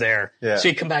that it was there. Yeah. So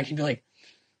he'd come back, he'd be like,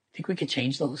 think we could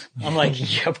change those? I'm like,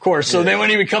 yeah, of course. So then when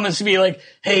he would come and be like,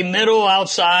 hey, middle,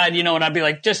 outside, you know, and I'd be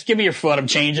like, just give me your foot. I'm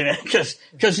changing it.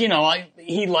 Cause you know,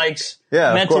 he likes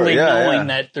mentally knowing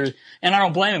that there's, and I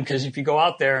don't blame him because if you go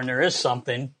out there and there is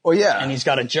something and he's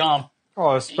got to jump.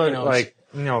 Oh, it's like,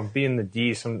 you know, being the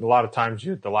D, a lot of times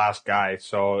you're the last guy.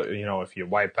 So, you know, if you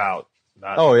wipe out,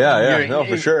 no,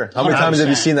 for sure. How many times have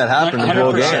you seen that happen in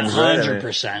whole games?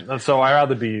 100%. And so I'd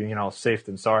rather be, you know, safe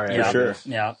than sorry. Yeah, for sure.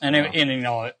 Yeah. And you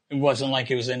know, it wasn't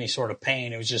like it was any sort of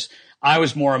pain. It was just, I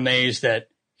was more amazed that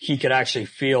he could actually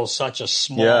feel such a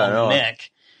small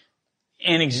nick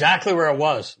and exactly where it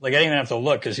was. Like I didn't even have to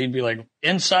look because he'd be like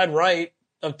inside right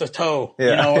of the toe, you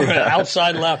know,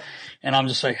 outside left. And I'm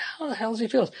just like, how the hell does he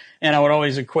feel? And I would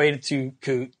always equate it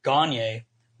to Gagne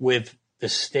with the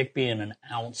stick being an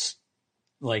ounce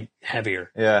like heavier.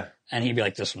 Yeah. And he'd be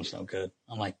like, this one's no good.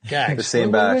 I'm like, Gags. The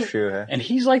same back shoe. Eh? And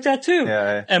he's like that too.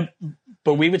 Yeah.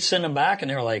 But we would send him back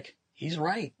and they were like, he's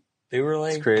right. They were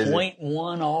like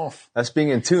 0.1 off. That's being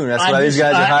in tune. That's why these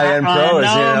guys are high-end pros.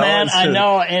 I know, you know? Man. I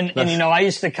know. And you know, I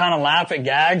used to kind of laugh at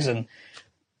Gags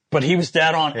but he was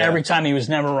dead on every time. He was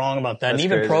never wrong about that. That's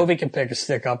and even Provy can pick a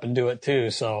stick up and do it too.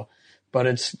 So, but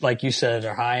it's like you said,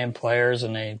 they're high-end players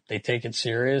and they take it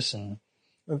serious and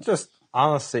it's just,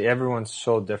 honestly, everyone's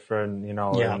so different, you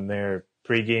know, in their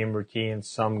pregame routines.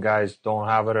 Some guys don't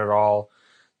have it at all.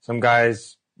 Some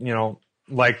guys, you know,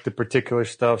 like the particular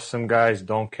stuff. Some guys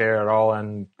don't care at all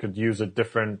and could use a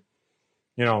different,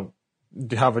 you know,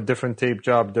 have a different tape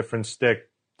job, different stick,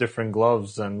 different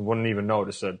gloves and wouldn't even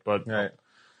notice it. But,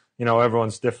 you know,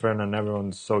 everyone's different and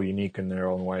everyone's so unique in their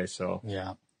own way. So,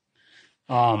 yeah.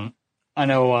 I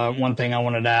know one thing I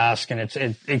wanted to ask, and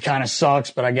it kind of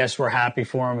sucks, but I guess we're happy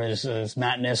for him, is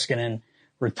Matt Niskanen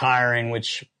retiring,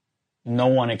 which no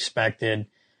one expected.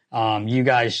 You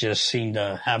guys just seem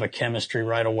to have a chemistry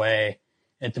right away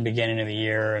at the beginning of the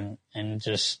year, and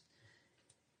just,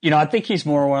 you know, I think he's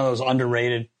more one of those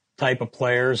underrated type of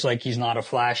players. Like, he's not a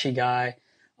flashy guy.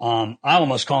 I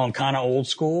almost call him kind of old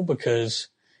school because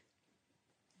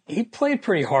he played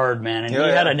pretty hard, man, and he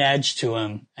had an edge to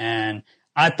him, and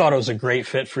I thought it was a great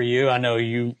fit for you. I know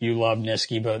you love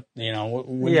Niski, but, you know,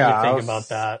 what do you think about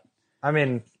that? I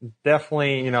mean,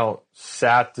 definitely, you know,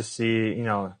 sad to see, you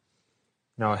know,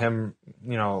 him,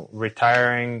 you know,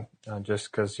 retiring just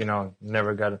because, you know,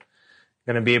 never going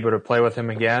to be able to play with him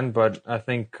again. But I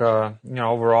think, you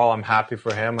know, overall, I'm happy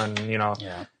for him. And, you know,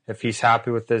 if he's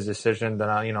happy with his decision,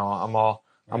 then, you know, I'm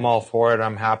all for it.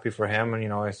 I'm happy for him and, you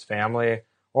know, his family.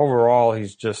 Overall,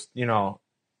 he's just, you know,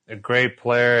 a great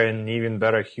player and even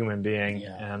better human being.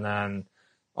 Yeah. And then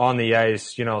on the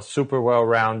ice, you know, super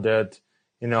well-rounded,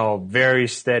 you know, very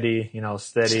steady, you know,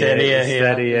 steady Eddie.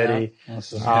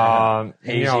 Yeah.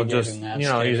 You know, just, you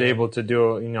know, he's able to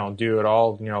do it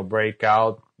all, you know, break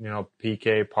out, you know,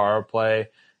 PK, power play,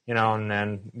 you know, and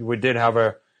then we did have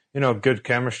a, you know, good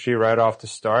chemistry right off the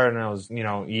start, and it was, you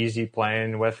know, easy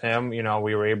playing with him. You know,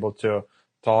 we were able to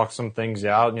talk some things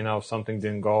out, you know, if something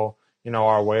didn't go, you know,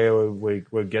 our way,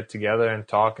 we'd get together and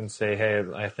talk and say, hey,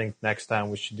 I think next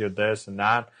time we should do this and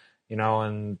that, you know,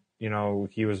 and, you know,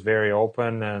 he was very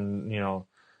open and, you know,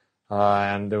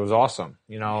 and it was awesome,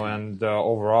 you know, and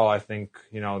overall, I think,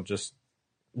 you know, just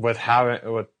with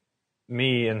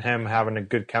me and him having a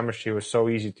good chemistry, it was so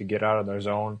easy to get out of their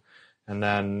zone. And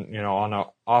then, you know, on the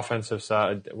offensive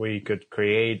side, we could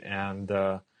create and,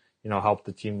 you know, help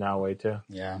the team that way too.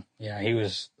 Yeah. He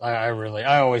was, I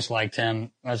always liked him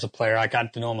as a player. I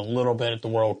got to know him a little bit at the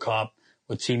World Cup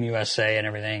with Team USA and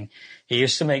everything. He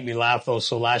used to make me laugh though.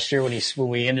 So last year when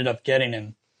we ended up getting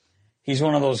him, he's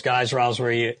one of those guys, Rouse,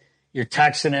 where you're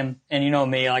texting him and you know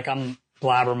me, like I'm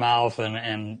blabbermouth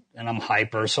and I'm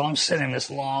hyper. So I'm sending this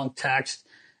long text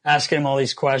asking him all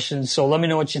these questions. So let me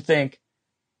know what you think.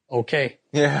 Okay.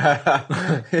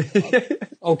 Yeah.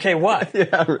 Okay, what?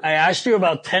 Yeah. I asked you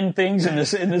about 10 things in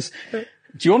this. Do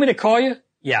you want me to call you?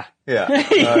 Yeah. Yeah.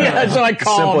 Yeah. So I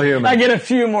call Simple him. human. I get a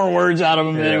few more words out of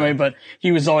him anyway, but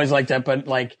he was always like that. But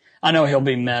like, I know he'll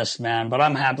be missed, man, but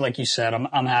I'm happy. Like you said,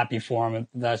 I'm happy for him.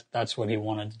 That's what he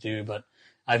wanted to do. But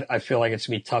I feel like it's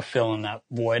going to be tough filling that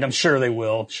void. I'm sure they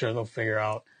will. I'm sure they'll figure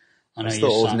out. I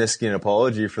still owe Niski an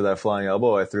apology for that flying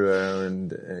elbow I threw at him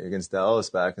against Dallas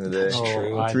back in the day. That's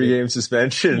true. 3-game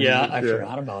suspension. Yeah, I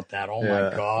forgot about that. Oh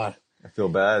my God. I feel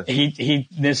bad.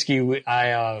 Niski,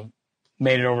 I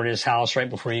made it over to his house right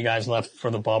before you guys left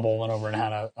for the bubble. Went over and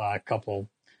had a couple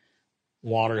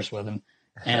waters with him,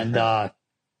 and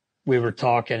we were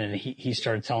talking, and he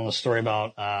started telling the story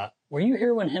about. Were you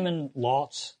here when him and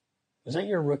Lotz? Was that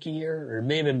your rookie year, or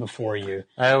maybe before you?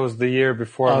 That was the year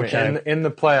before me. In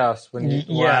the playoffs when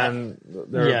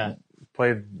they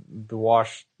played the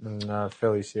Washington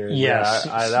Philly series. Yes,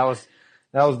 that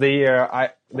was the year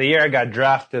I got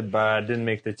drafted, but I didn't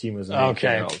make the team as an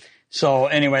 18-year-old. So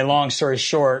anyway, long story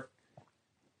short,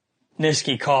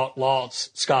 Niski caught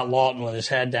Scott Lawton with his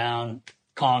head down,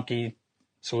 conky.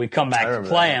 So we come back to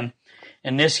play him,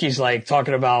 and Niski's like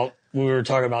we were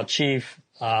talking about Chief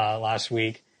last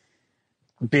week.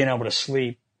 Being able to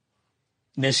sleep,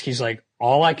 Niski's like,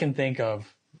 all I can think of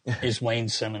is Wayne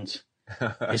Simmons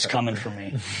is coming for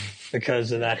me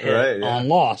because of that hit on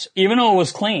loss. Even though it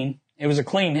was clean, it was a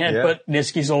clean hit, but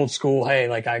Niski's old school. Hey,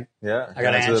 like I got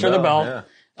to answer the bell.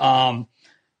 Yeah.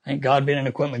 Thank God being an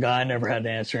equipment guy, I never had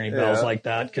to answer any bells like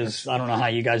that because I don't know how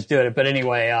you guys do it. But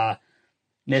anyway,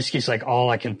 Niski's like, all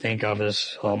I can think of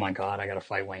is, oh my God, I got to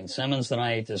fight Wayne Simmons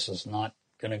tonight. This is not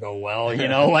going to go well,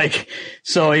 like,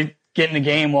 so he get in the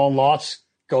game. Well, Lotz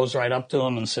goes right up to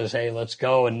him and says, hey, let's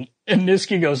go. And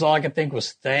Niski goes, all I could think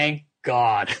was, thank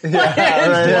God. And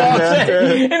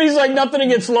he's like, nothing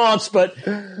against Lotz, but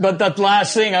that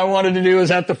last thing I wanted to do was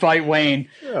have to fight Wayne.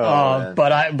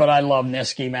 But I love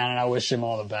Niski, man, and I wish him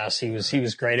all the best. He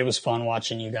was great. It was fun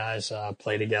watching you guys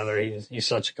play together. He's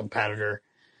such a competitor.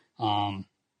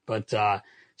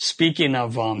 Speaking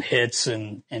of hits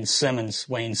and Simmons,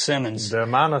 Wayne Simmons. The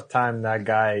amount of time that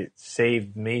guy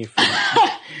saved me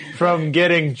from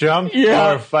getting jumped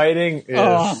or fighting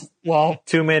is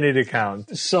too many to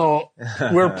count. So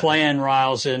we're playing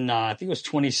Riles in, I think it was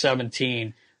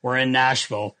 2017. We're in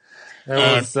Nashville.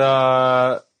 It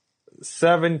was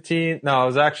 17. No, it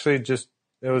was actually it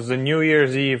was the New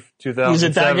Year's Eve 2017, was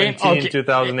it that game? Okay.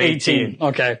 2018.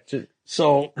 Okay.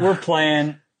 So we're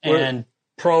playing and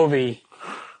Provy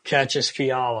catches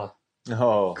Fiala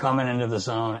coming into the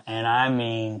zone, and I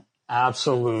mean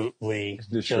absolutely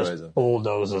just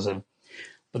bulldozes him.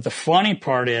 But the funny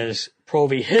part is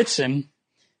Provy hits him,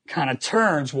 kind of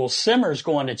turns. Well, Simmer's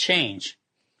going to change.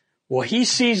 Well, he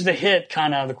sees the hit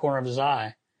kind of out of the corner of his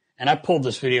eye, and I pulled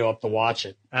this video up to watch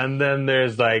it. And then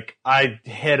there's I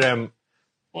hit him.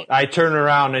 I turn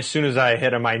around as soon as I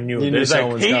hit him. I knew.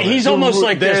 He's almost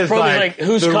like this. Probably like,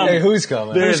 who's coming? Hey, who's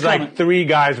coming? There's like 3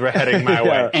 guys were heading my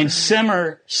way. And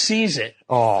Simmer sees it.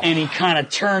 And he kind of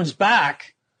turns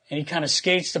back and he kind of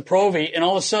skates to Provy. And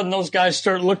all of a sudden those guys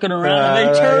start looking around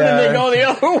and they turn and they go the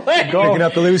other way. Picking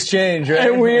up the loose change,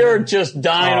 right? And we are just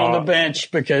dying on the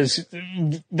bench because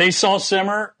they saw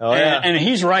Simmer. And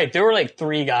he's right. There were like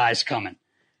 3 guys coming.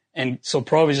 And so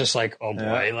Provy's just like, oh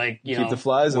boy, keep the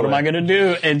flies what away. am I going to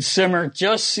do? And Simmer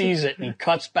just sees it and he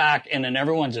cuts back and then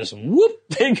everyone just whoop,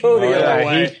 they go the other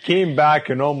way. He came back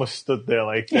and almost stood there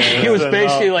like that. He was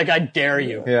basically like, I dare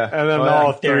you. Yeah. And then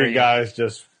all 3 guys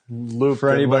just looped. For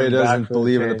anybody who doesn't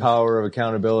believe in the power of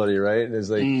accountability, right? It's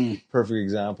perfect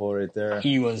example right there.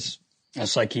 He was,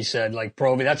 that's like he said, like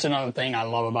Provy, that's another thing I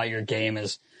love about your game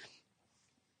is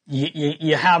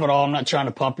you have it all. I'm not trying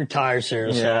to pump your tires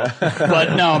here. So.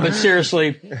 But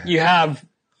seriously,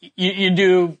 you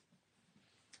do.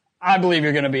 I believe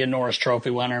you're going to be a Norris Trophy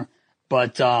winner,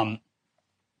 but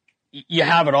you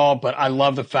have it all. But I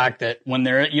love the fact that when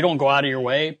you don't go out of your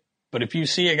way, but if you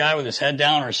see a guy with his head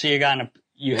down or see a guy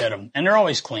you hit him, and they're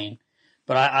always clean.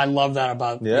 But I love that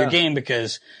about your game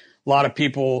because a lot of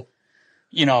people,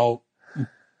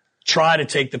 try to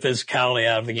take the physicality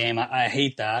out of the game. I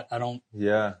hate that. I don't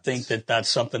think that that's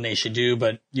something they should do,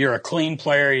 but you're a clean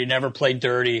player. You never played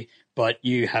dirty, but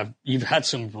you've had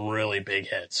some really big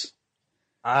hits.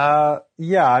 I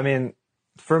mean,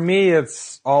 for me,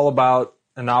 it's all about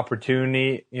an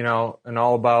opportunity, and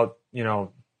all about,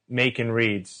 making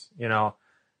reads,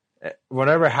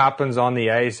 whatever happens on the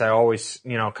ice, I always,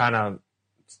 kind of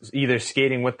either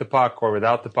skating with the puck or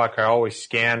without the puck, I always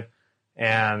scan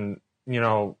and,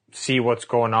 see what's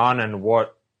going on and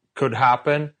what could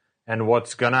happen and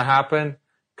what's going to happen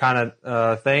kind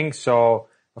of thing. So,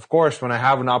 of course, when I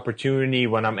have an opportunity,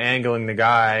 when I'm angling the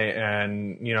guy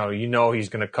and, he's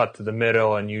going to cut to the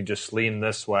middle and you just lean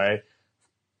this way,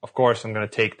 of course I'm going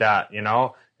to take that, you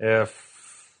know.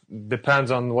 If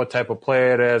depends on what type of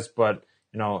play it is, but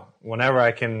you know, whenever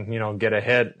I can, you know, get a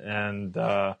hit and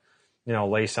you know,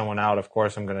 lay someone out, of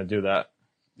course I'm going to do that.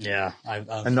 Yeah,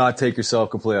 and not take yourself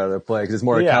completely out of the play, because it's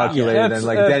more calculated than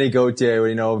like Denny Gauthier,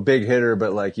 you know, big hitter,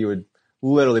 but like he would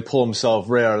literally pull himself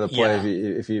right out of the play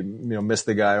if he you know, missed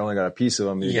the guy, only got a piece of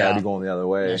him. You got to be going the other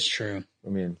way. That's true. I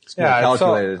mean, it's more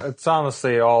calculated. It's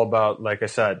honestly all about, like I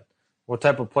said, what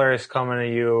type of player is coming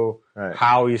at you,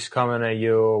 how he's coming at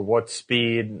you, what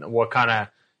speed, what kind of,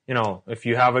 you know, if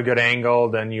you have a good angle,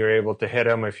 then you're able to hit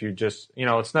him. If you just, you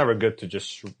know, it's never good to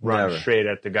just run straight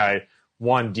at the guy,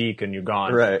 one deke and you're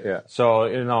gone. Right, yeah. So,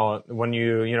 you know, when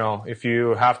you know, if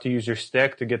you have to use your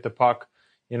stick to get the puck,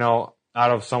 you know,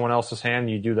 out of someone else's hand,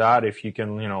 you do that. If you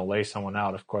can, you know, lay someone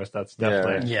out, of course, that's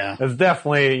definitely, it's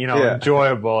definitely, you know,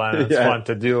 enjoyable and it's fun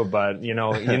to do, but you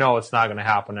know, it's not going to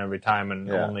happen every time, and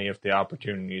only if the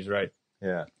opportunity is right.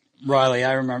 Yeah. Riley,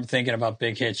 I remember thinking about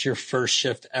big hits. Your first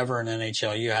shift ever in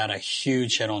NHL, you had a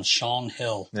huge hit on Sean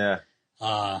Hill. Yeah.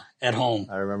 At home.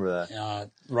 I remember that.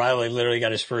 Riley literally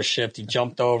got his first shift. He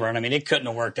jumped over, and I mean, it couldn't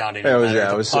have worked out any better.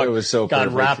 It was so got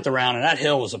perfect. wrapped around, and that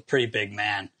Hill was a pretty big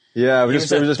man. Yeah, it was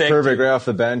just perfect right off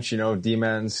the bench. You know,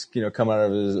 D-man's, you know, coming out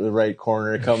of his right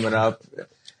corner, coming up.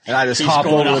 And I just hop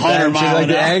over the bench, and like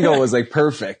the angle was like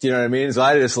perfect. You know what I mean? So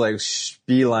I just like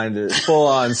beelined it, full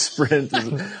on sprint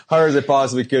as hard as I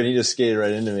possibly could. And he just skated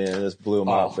right into me and just blew him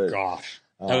up. Oh gosh.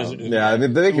 I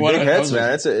mean, big hits,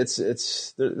 man.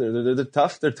 They're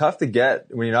tough. They're tough to get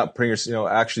when you're not putting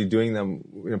actually doing them,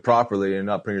 you know, properly and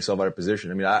not putting yourself out of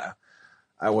position. I mean,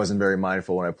 I wasn't very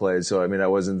mindful when I played, so I mean, I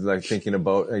wasn't like thinking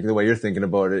about like the way you're thinking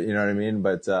about it. You know what I mean?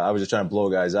 But I was just trying to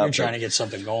blow guys up. You're trying to get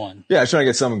something going. Yeah, I was trying to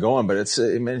get something going. But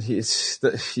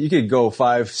you could go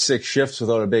 5-6 shifts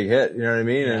without a big hit. You know what I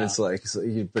mean? Yeah.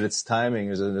 And but it's timing.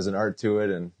 There's an art to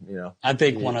it, and you know. I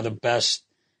think one of the best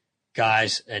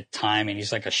guys at timing,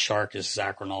 he's like a shark, is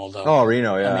Zach Ronaldo. Oh,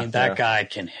 Reno, yeah. I mean, that guy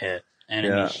can hit. And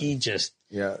I mean,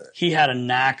 he had a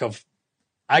knack of,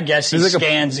 I guess he's like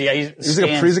he's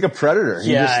like a predator.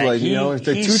 He just like, you know,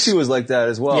 Tutu was like that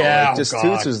as well. Yeah, like, just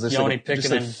Tutu was this Yoni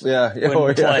Pikkinen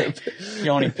wouldn't play.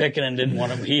 Yoni Pikkinen didn't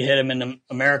want him. He hit him in the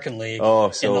American League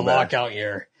in the lockout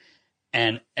year.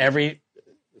 And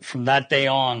from that day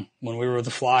on, when we were with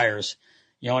the Flyers,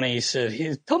 Yoni said,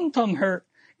 his tum-tum hurt.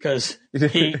 Because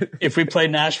if we played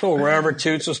Nashville, wherever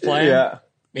Toots was playing,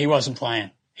 he wasn't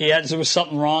playing. There was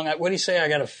something wrong. What did he say? I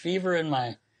got a fever in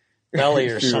my belly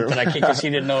or something. Because he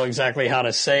didn't know exactly how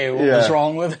to say what was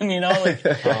wrong with him, you know.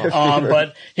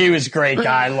 But he was a great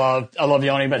guy. I love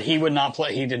Yoni, but he would not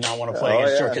play. He did not want to play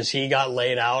against her because he got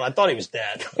laid out. I thought he was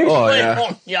dead.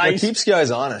 It keeps guys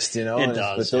honest, you know. It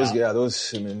does. But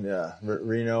those, I mean,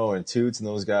 Reno and Toots and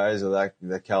those guys of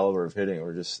that caliber of hitting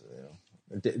were just, you know,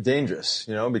 dangerous,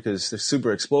 you know, because they're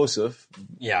super explosive.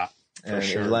 Yeah. And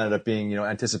it ended up being, you know,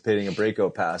 anticipating a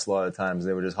breakout pass. A lot of times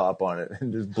they would just hop on it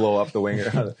and just blow up the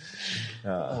winger.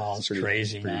 It's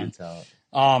crazy, man.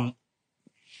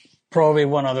 Probably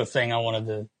one other thing I wanted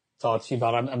to talk to you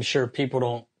about. I'm sure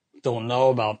people don't know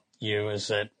about you is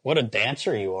that what a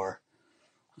dancer you are.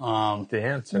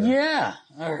 Dancer? Yeah.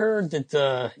 I heard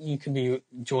that you could be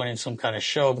joining some kind of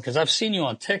show because I've seen you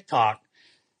on TikTok.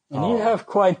 And you have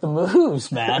quite the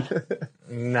moves, man.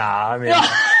 Nah, I mean,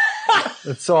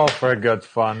 it's all for good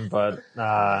fun, but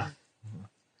I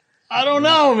don't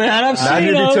know, man. I've seen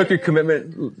if you took your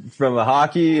commitment from the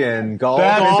hockey and golf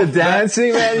into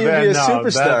dancing, man, you'd be a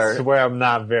superstar. That's where I'm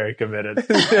not very committed.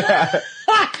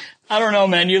 I don't know,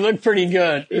 man. You look pretty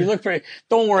good.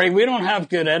 Don't worry. We don't have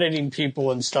good editing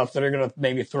people and stuff that are going to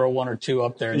maybe throw one or two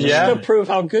up there just to prove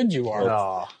how good you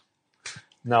are.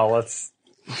 No, let's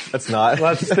not.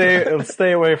 Let's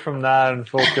stay away from that and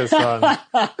focus on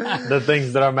the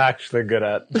things that I'm actually good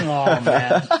at. Oh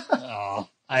man.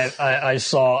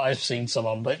 I've seen some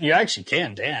of them, but you actually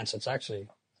can dance. It's actually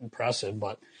impressive,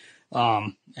 but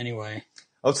anyway.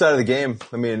 Outside of the game,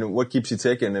 I mean, what keeps you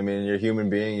ticking? I mean, you're a human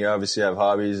being. You obviously have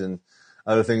hobbies and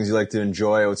other things you like to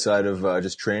enjoy outside of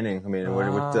just training. I mean,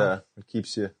 what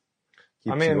keeps you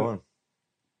going?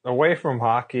 Away from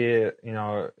hockey, you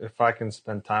know, if I can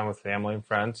spend time with family and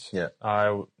friends,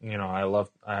 I love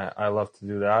to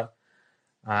do that.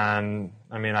 And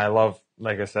I mean, I love,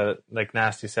 like I said, like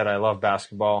Nasty said, I love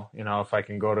basketball. You know, if I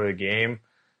can go to a game,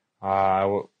 I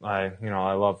would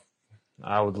love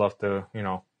to, you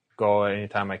know, go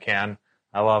anytime I can.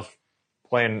 I love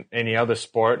playing any other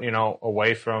sport, you know,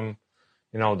 away from,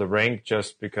 you know, the rink,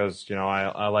 just because, you know,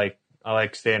 I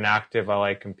like staying active. I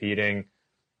like competing.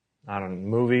 I don't know,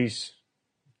 movies,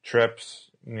 trips,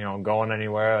 you know, going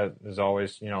anywhere is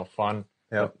always, you know, fun.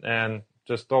 Yep. And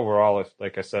just overall, if,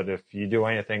 like I said, if you do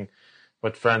anything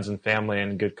with friends and family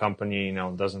and good company,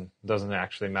 it doesn't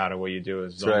actually matter what you do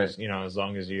as long as, as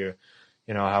long as you,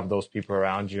 have those people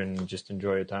around you and just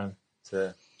enjoy your time.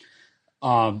 That's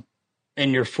it.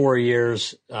 In your 4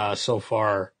 years so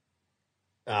far,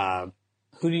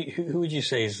 who would you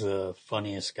say is the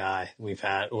funniest guy we've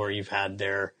had or you've had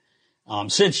there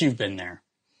since you've been there?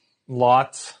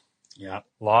 Lots. Yeah.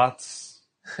 Lots.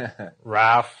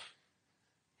 Raph.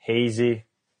 Hazy.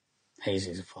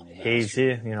 Hazy's a funny guy.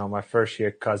 Hazy, my first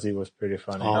year Cuzzy was pretty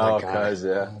funny. Oh, Cuz,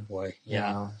 yeah. Oh boy.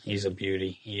 Yeah. He's a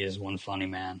beauty. He is one funny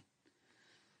man.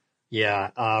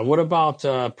 Yeah. What about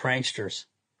pranksters?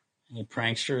 Any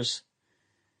pranksters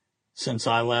since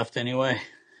I left anyway?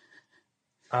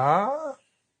 There's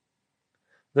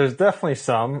definitely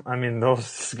some. I mean,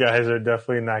 those guys are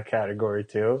definitely in that category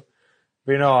too.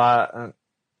 But,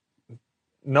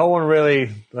 no one really,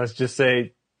 let's just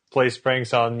say, plays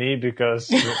pranks on me because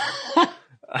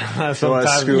sometimes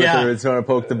you want to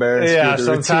poke the bear. Yeah,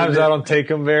 sometimes I don't take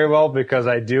them very well because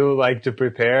I do like to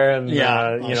prepare and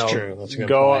that's true. That's a good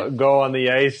point. go on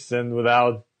the ice and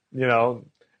without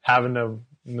having a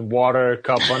water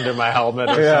cup under my helmet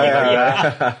or something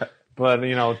like that. But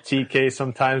TK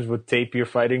sometimes would tape your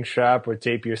fighting strap or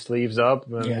tape your sleeves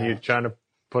up and you're trying to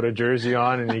put a jersey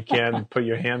on and you can't put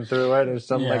your hand through it or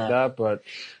something like that. But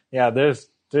there's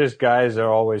guys that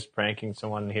are always pranking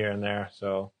someone here and there.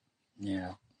 So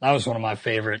yeah, that was one of my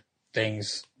favorite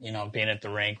things, being at the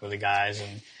rink with the guys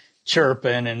and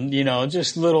chirping and,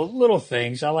 just little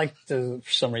things. I like to,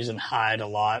 for some reason, hide a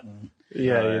lot and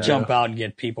jump out and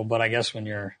get people. But I guess when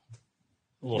you're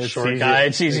a little short guy,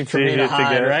 it's easy for me to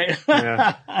hide, right?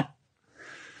 Yeah.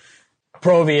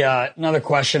 Provy, another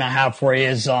question I have for you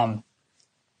is,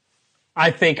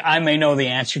 I think I may know the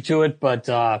answer to it, but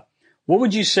what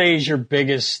would you say is your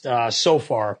biggest, so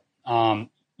far,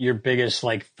 your biggest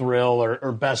thrill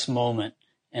or best moment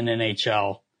in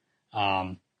NHL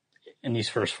in these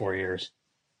first 4 years?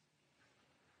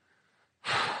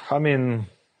 I mean,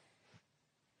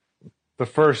 the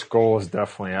first goal is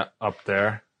definitely up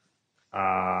there.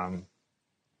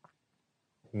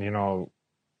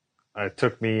 It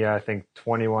took me, I think,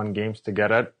 21 games to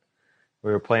get it.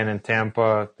 We were playing in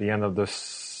Tampa at the end of the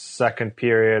second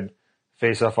period.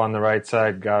 Face off on the right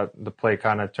side. The play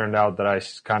kind of turned out that I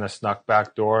kind of snuck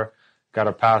back door. Got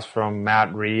a pass from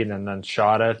Matt Reed and then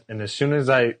shot it. And as soon as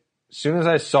I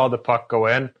saw the puck go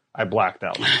in, I blacked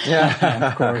out.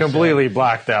 Yeah, completely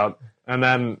blacked out. And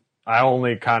then I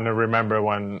only kind of remember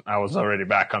when I was already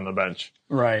back on the bench.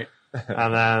 Right.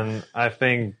 And then I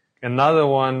think another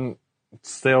one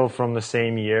still from the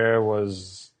same year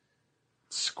was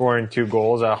scoring 2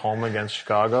 goals at home against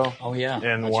Chicago. Oh yeah,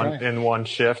 in one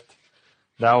shift.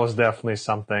 That was definitely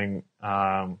something,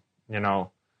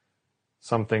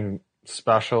 something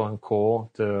special and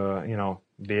cool to,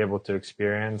 be able to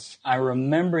experience. I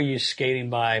remember you skating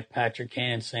by Patrick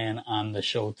Kane and saying, "I'm the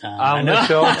Showtime." I'm the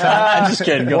Showtime. I'm just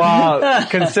kidding. Well,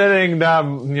 considering that,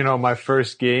 my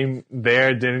first game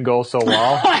there didn't go so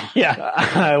well. Yeah.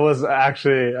 I was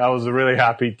really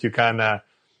happy to kind of,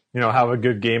 have a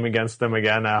good game against them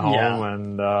again at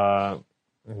home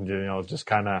and just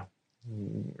kind of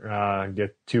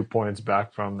get 2 points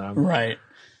back from them. Right.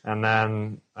 And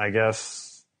then I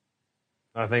guess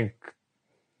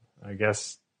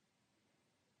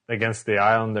against the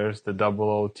Islanders, the double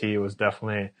OT was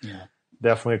definitely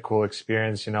a cool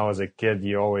experience. As a kid,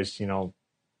 you always,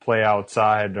 play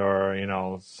outside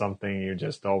or, something you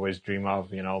just always dream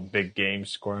of, big game,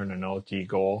 scoring an OT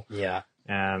goal. Yeah.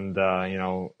 And,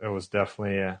 it was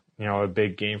definitely a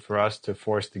big game for us to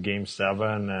force the Game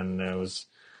 7. And it was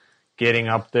getting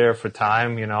up there for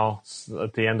time,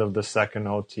 at the end of the second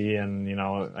OT. And,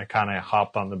 I kind of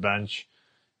hopped on the bench.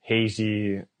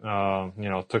 Hazy,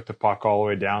 took the puck all the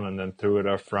way down and then threw it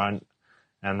up front.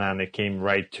 And then it came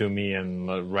right to me and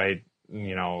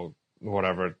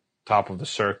top of the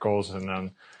circles. And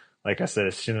then, like I said,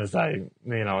 as soon as I,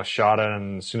 shot it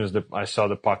and as soon as I saw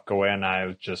the puck go in, I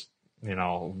was just,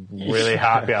 really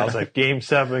happy. I was like, Game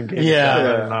 7, Game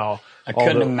 7. No, I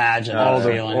couldn't imagine that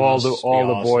feeling. All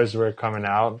the boys were coming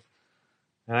out.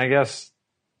 And I guess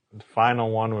the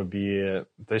final one would be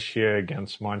this year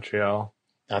against Montreal.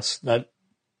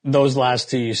 Those last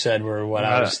two you said were what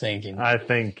I was thinking. I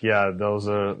think,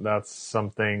 that's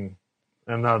something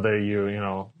another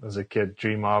you as a kid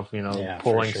dream of,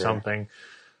 pulling something,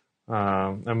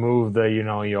 a move that, you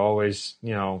always,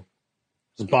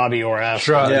 Bobby Orr-esque.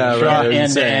 Try,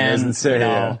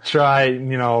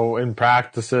 in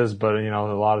practices, but,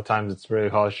 a lot of times it's really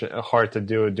hard to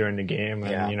do it during the game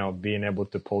and, being able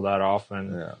to pull that off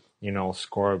and,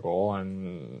 score a goal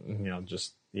and,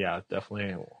 just yeah,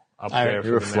 definitely up there.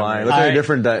 You were flying. Look at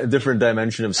a different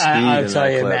dimension of speed. I'll tell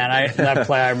you, clip. man, that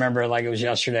play, I remember like it was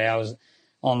yesterday. I was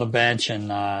on the bench and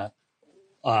Ian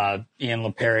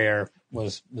LePerrier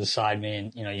was beside me,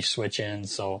 and you switch in.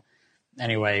 So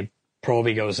anyway,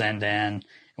 Provy goes end to end.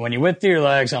 And when you went through your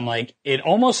legs, I'm like, it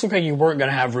almost looked like you weren't going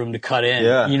to have room to cut in,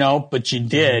 but you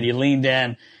did. You leaned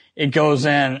in. It goes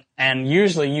in, and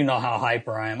usually you know how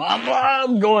hyper I am.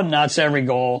 I'm going nuts every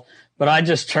goal, but I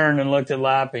just turned and looked at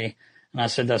Lappy, and I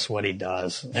said, that's what he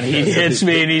does. And he hits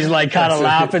me, and he's like kind of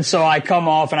laughing, so I come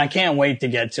off, and I can't wait to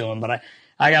get to him, but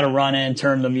I got to run in,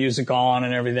 turn the music on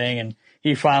and everything, and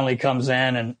he finally comes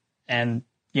in, and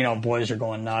boys are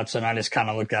going nuts, and I just kind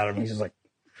of looked at him, he's just like,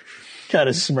 kind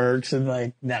of smirks, and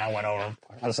like, then I went over.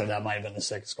 I said that might have been the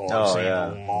 6th goal I've seen in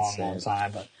a long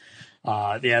time, but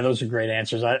those are great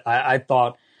answers. I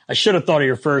thought I should have thought of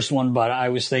your first one, but I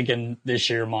was thinking this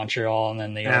year Montreal and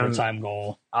then the overtime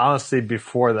goal. Honestly,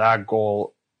 before that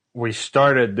goal, we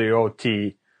started the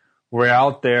OT. We're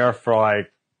out there for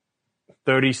like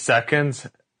 30 seconds,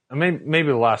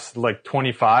 maybe less, like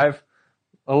 25,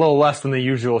 a little less than the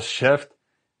usual shift.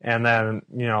 And then,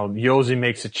 Jozy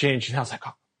makes a change, and I was like,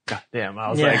 oh, God damn.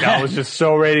 I was just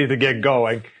so ready to get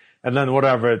going. And then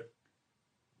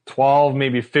 12,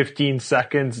 maybe 15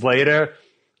 seconds later,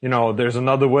 there's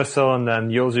another whistle, and then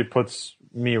Jozy puts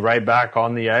me right back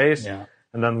on the ice. Yeah.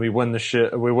 And then we win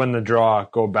the draw,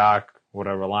 go back,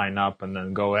 line up, and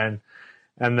then go in.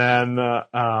 And then,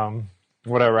 after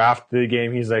the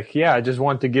game, he's like, yeah, I just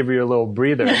want to give you a little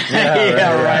breather.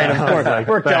 Right. Of course. Like,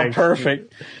 worked out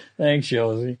perfect. Thanks,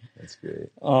 Jozy. That's great.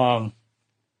 I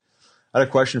had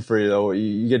a question for you, though.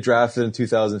 You get drafted in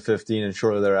 2015, and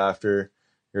shortly thereafter,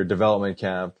 your development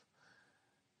camp.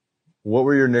 What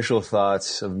were your initial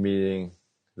thoughts of meeting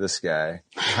this guy?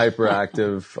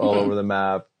 Hyperactive, all over the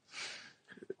map.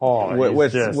 Oh, what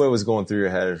was going through your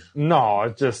head? No,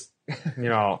 it just,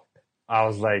 I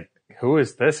was like, who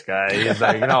is this guy? He's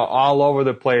like, all over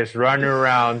the place, running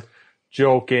around,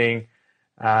 joking.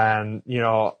 And,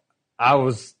 I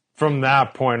was, from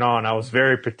that point on, I was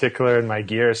very particular in my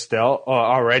gear still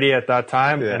already at that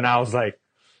time. Yeah. And I was like,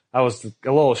 I was a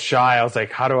little shy. I was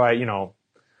like, how do I,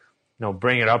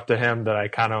 bring it up to him that I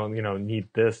kind of, need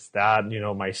this, that,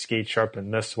 my skate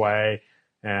sharpened this way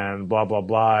and blah, blah,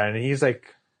 blah. And he's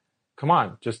like, come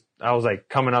on, I was like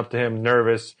coming up to him,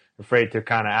 nervous, afraid to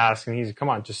kind of ask. And he's, come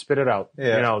on, just spit it out.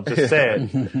 Yeah. Just say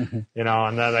it, and then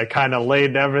I kind of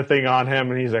laid everything on him,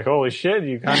 and he's like, holy shit,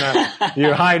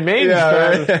 you're high maintenance.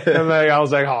 Yeah, right. And I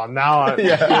was like, oh, now I'm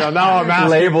asking.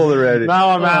 Labeled already.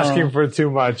 Now I'm asking for too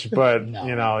much, but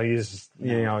he's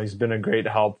been a great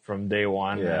help from day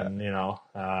one. Yeah. And,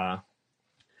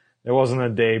 there wasn't a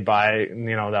day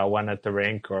that went at the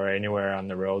rink or anywhere on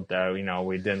the road that,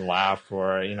 we didn't laugh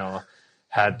or,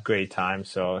 had great time.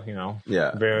 So,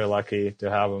 very lucky to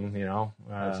have him,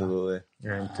 Absolutely.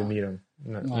 And to meet him.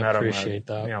 I appreciate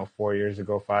that. 4 years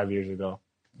ago, 5 years ago.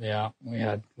 Yeah,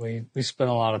 we spent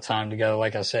a lot of time together.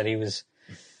 Like I said, he was,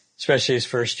 especially his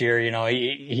first year, you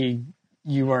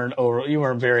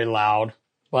weren't very loud,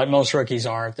 but most rookies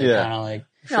aren't. They're kind of like,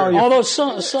 although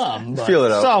some, but feel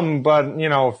it out. Some, but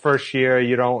first year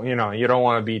you don't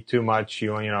want to be too much.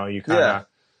 You kind of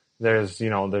there's a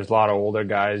lot of older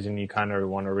guys, and you kind of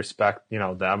want to respect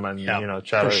them, and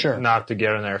try to not to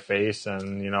get in their face,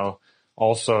 and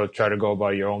also try to go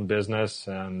about your own business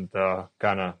and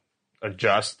kind of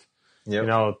adjust. Yep.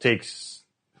 It takes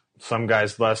some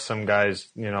guys less, some guys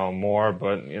more,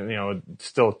 but it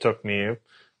still took me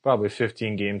probably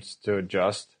 15 games to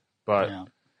adjust, but.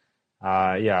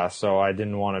 So I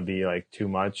didn't want to be like too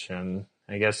much, and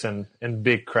I guess in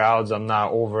big crowds I'm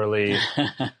not overly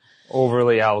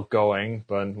outgoing,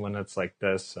 but when it's like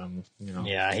this,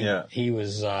 he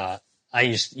was. I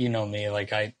used, me,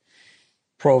 like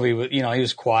Provy, he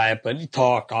was quiet, but he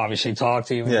talked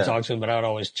to you when you talked to him, but I would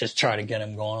always just try to get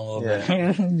him going a little bit,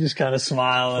 just kind of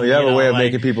smile. Well, you have a way of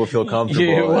making people feel comfortable. We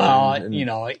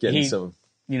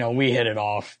hit it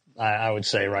off. I would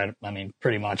say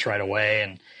pretty much right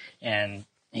away, and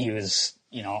he was,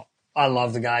 I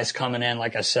love the guys coming in.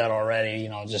 Like I said already,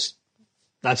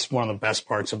 that's one of the best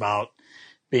parts about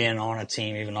being on a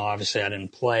team, even though obviously I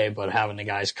didn't play, but having the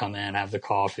guys come in, have the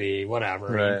coffee,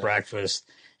 whatever, eat breakfast,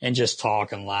 and just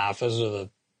talk and laugh. Those are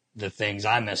the things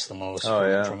I miss the most from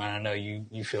it. I know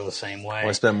you feel the same way.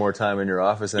 I spend more time in your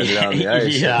office than I do on the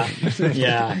ice.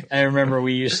 Yeah. I remember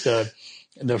we used to,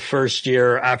 the first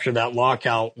year after that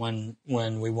lockout, when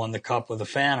we won the cup with the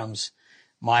Phantoms,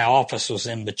 my office was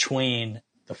in between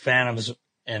the Phantoms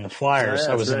and the Flyers.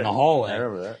 I was in the hallway. I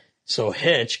remember that. So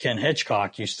Ken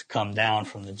Hitchcock used to come down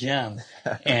from the gym,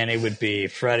 and it would be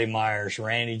Freddie Myers,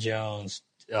 Randy Jones,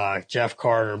 Jeff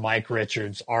Carter, Mike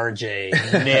Richards, RJ,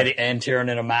 Nitty, and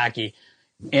Tiernan Amaki.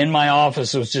 In my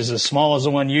office, which is as small as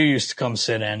the one you used to come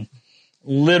sit in,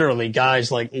 literally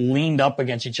guys like leaned up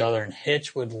against each other, and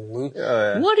Hitch would loot.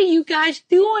 What are you guys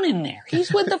doing in there?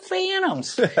 He's with the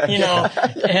Phantoms, you know?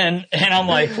 And I'm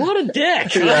like, what a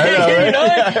dick. You know,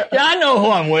 I know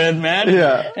who I'm with, man.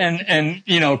 Yeah. And,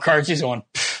 you know, Karchi's going,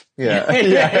 pfft.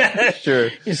 Yeah, sure.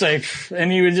 He's like,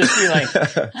 and he would just be like,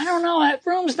 I don't know, that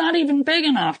room's not even big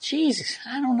enough. Jesus,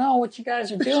 I don't know what you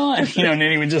guys are doing. You know, and then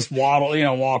he would just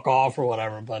walk off or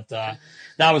whatever. But,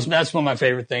 that's one of my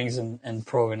favorite things. And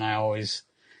Provy and I always,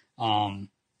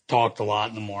 talked a lot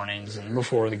in the mornings and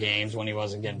before the games when he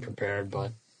wasn't getting prepared.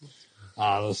 But,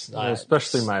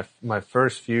 especially my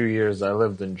first few years, I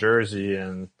lived in Jersey,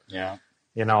 and,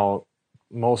 you know,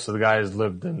 most of the guys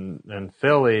lived in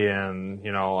Philly, and,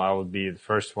 you know, I would be the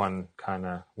first one,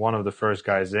 one of the first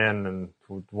guys in and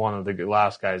one of the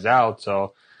last guys out.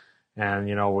 So, and,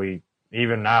 you know,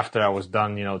 even after I was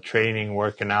done, you know, training,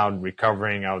 working out,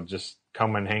 recovering, I would just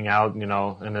come and hang out, you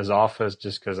know, in his office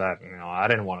just because I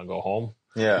didn't want to go home.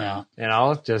 Yeah. You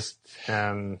know,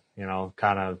 and, you know,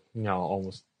 kind of, you know,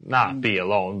 almost not be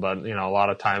alone, but, you know, a lot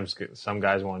of times some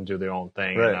guys want to do their own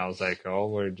thing. Right. And I was like,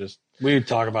 we would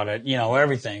talk about it, you know,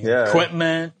 everything,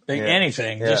 equipment,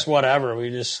 anything, just whatever.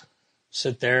 We just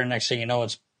sit there, and next thing you know,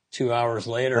 it's 2 hours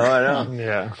later. Oh, I know.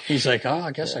 Yeah. He's like,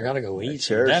 I guess I got to go eat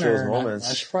some dinner.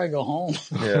 I should probably go home.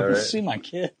 Yeah, right. See my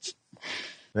kids.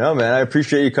 No, man, I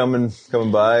appreciate you coming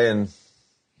by and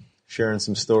sharing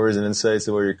some stories and insights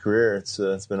about your career. It's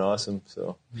been awesome.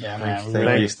 So yeah,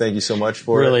 man. Thank you so much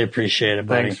for it. Really appreciate it,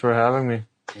 buddy. Thanks for having me.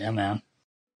 Yeah, man.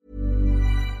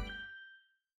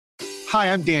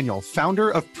 Hi, I'm Daniel, founder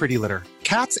of Pretty Litter.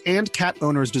 Cats and cat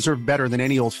owners deserve better than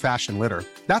any old-fashioned litter.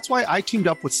 That's why I teamed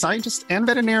up with scientists and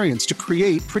veterinarians to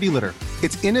create Pretty Litter.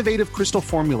 Its innovative crystal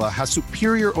formula has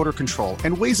superior odor control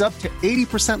and weighs up to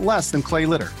 80% less than clay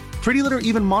litter. Pretty Litter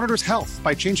even monitors health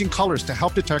by changing colors to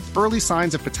help detect early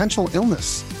signs of potential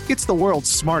illness. It's the world's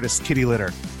smartest kitty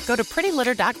litter. Go to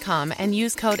prettylitter.com and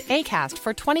use code ACAST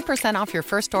for 20% off your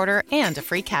first order and a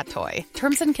free cat toy.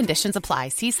 Terms and conditions apply.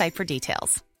 See site for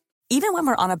details. Even when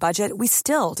we're on a budget, we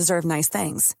still deserve nice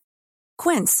things.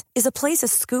 Quince is a place to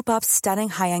scoop up stunning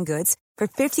high-end goods for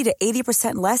 50 to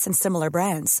 80% less than similar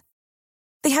brands.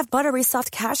 They have buttery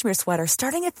soft cashmere sweaters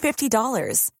starting at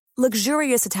 $50,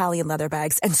 luxurious Italian leather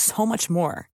bags, and so much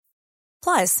more.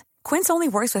 Plus, Quince only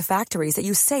works with factories that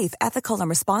use safe, ethical, and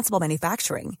responsible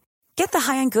manufacturing. Get the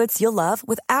high-end goods you'll love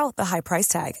without the high price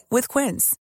tag with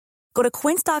Quince. Go to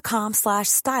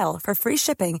quince.com/style for free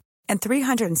shipping and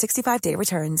 365-day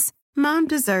returns. Mom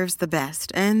deserves the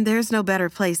best, and there's no better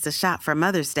place to shop for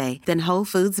Mother's Day than Whole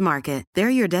Foods Market. They're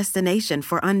your destination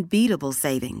for unbeatable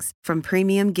savings, from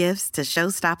premium gifts to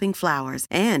show-stopping flowers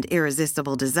and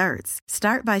irresistible desserts.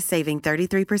 Start by saving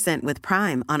 33% with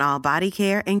Prime on all body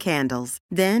care and candles.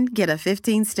 Then get a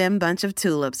 15-stem bunch of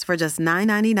tulips for just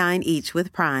 $9.99 each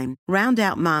with Prime. Round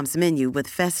out Mom's menu with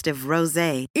festive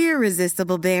rosé,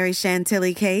 irresistible berry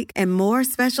chantilly cake, and more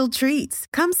special treats.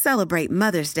 Come celebrate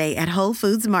Mother's Day at Whole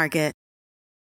Foods Market.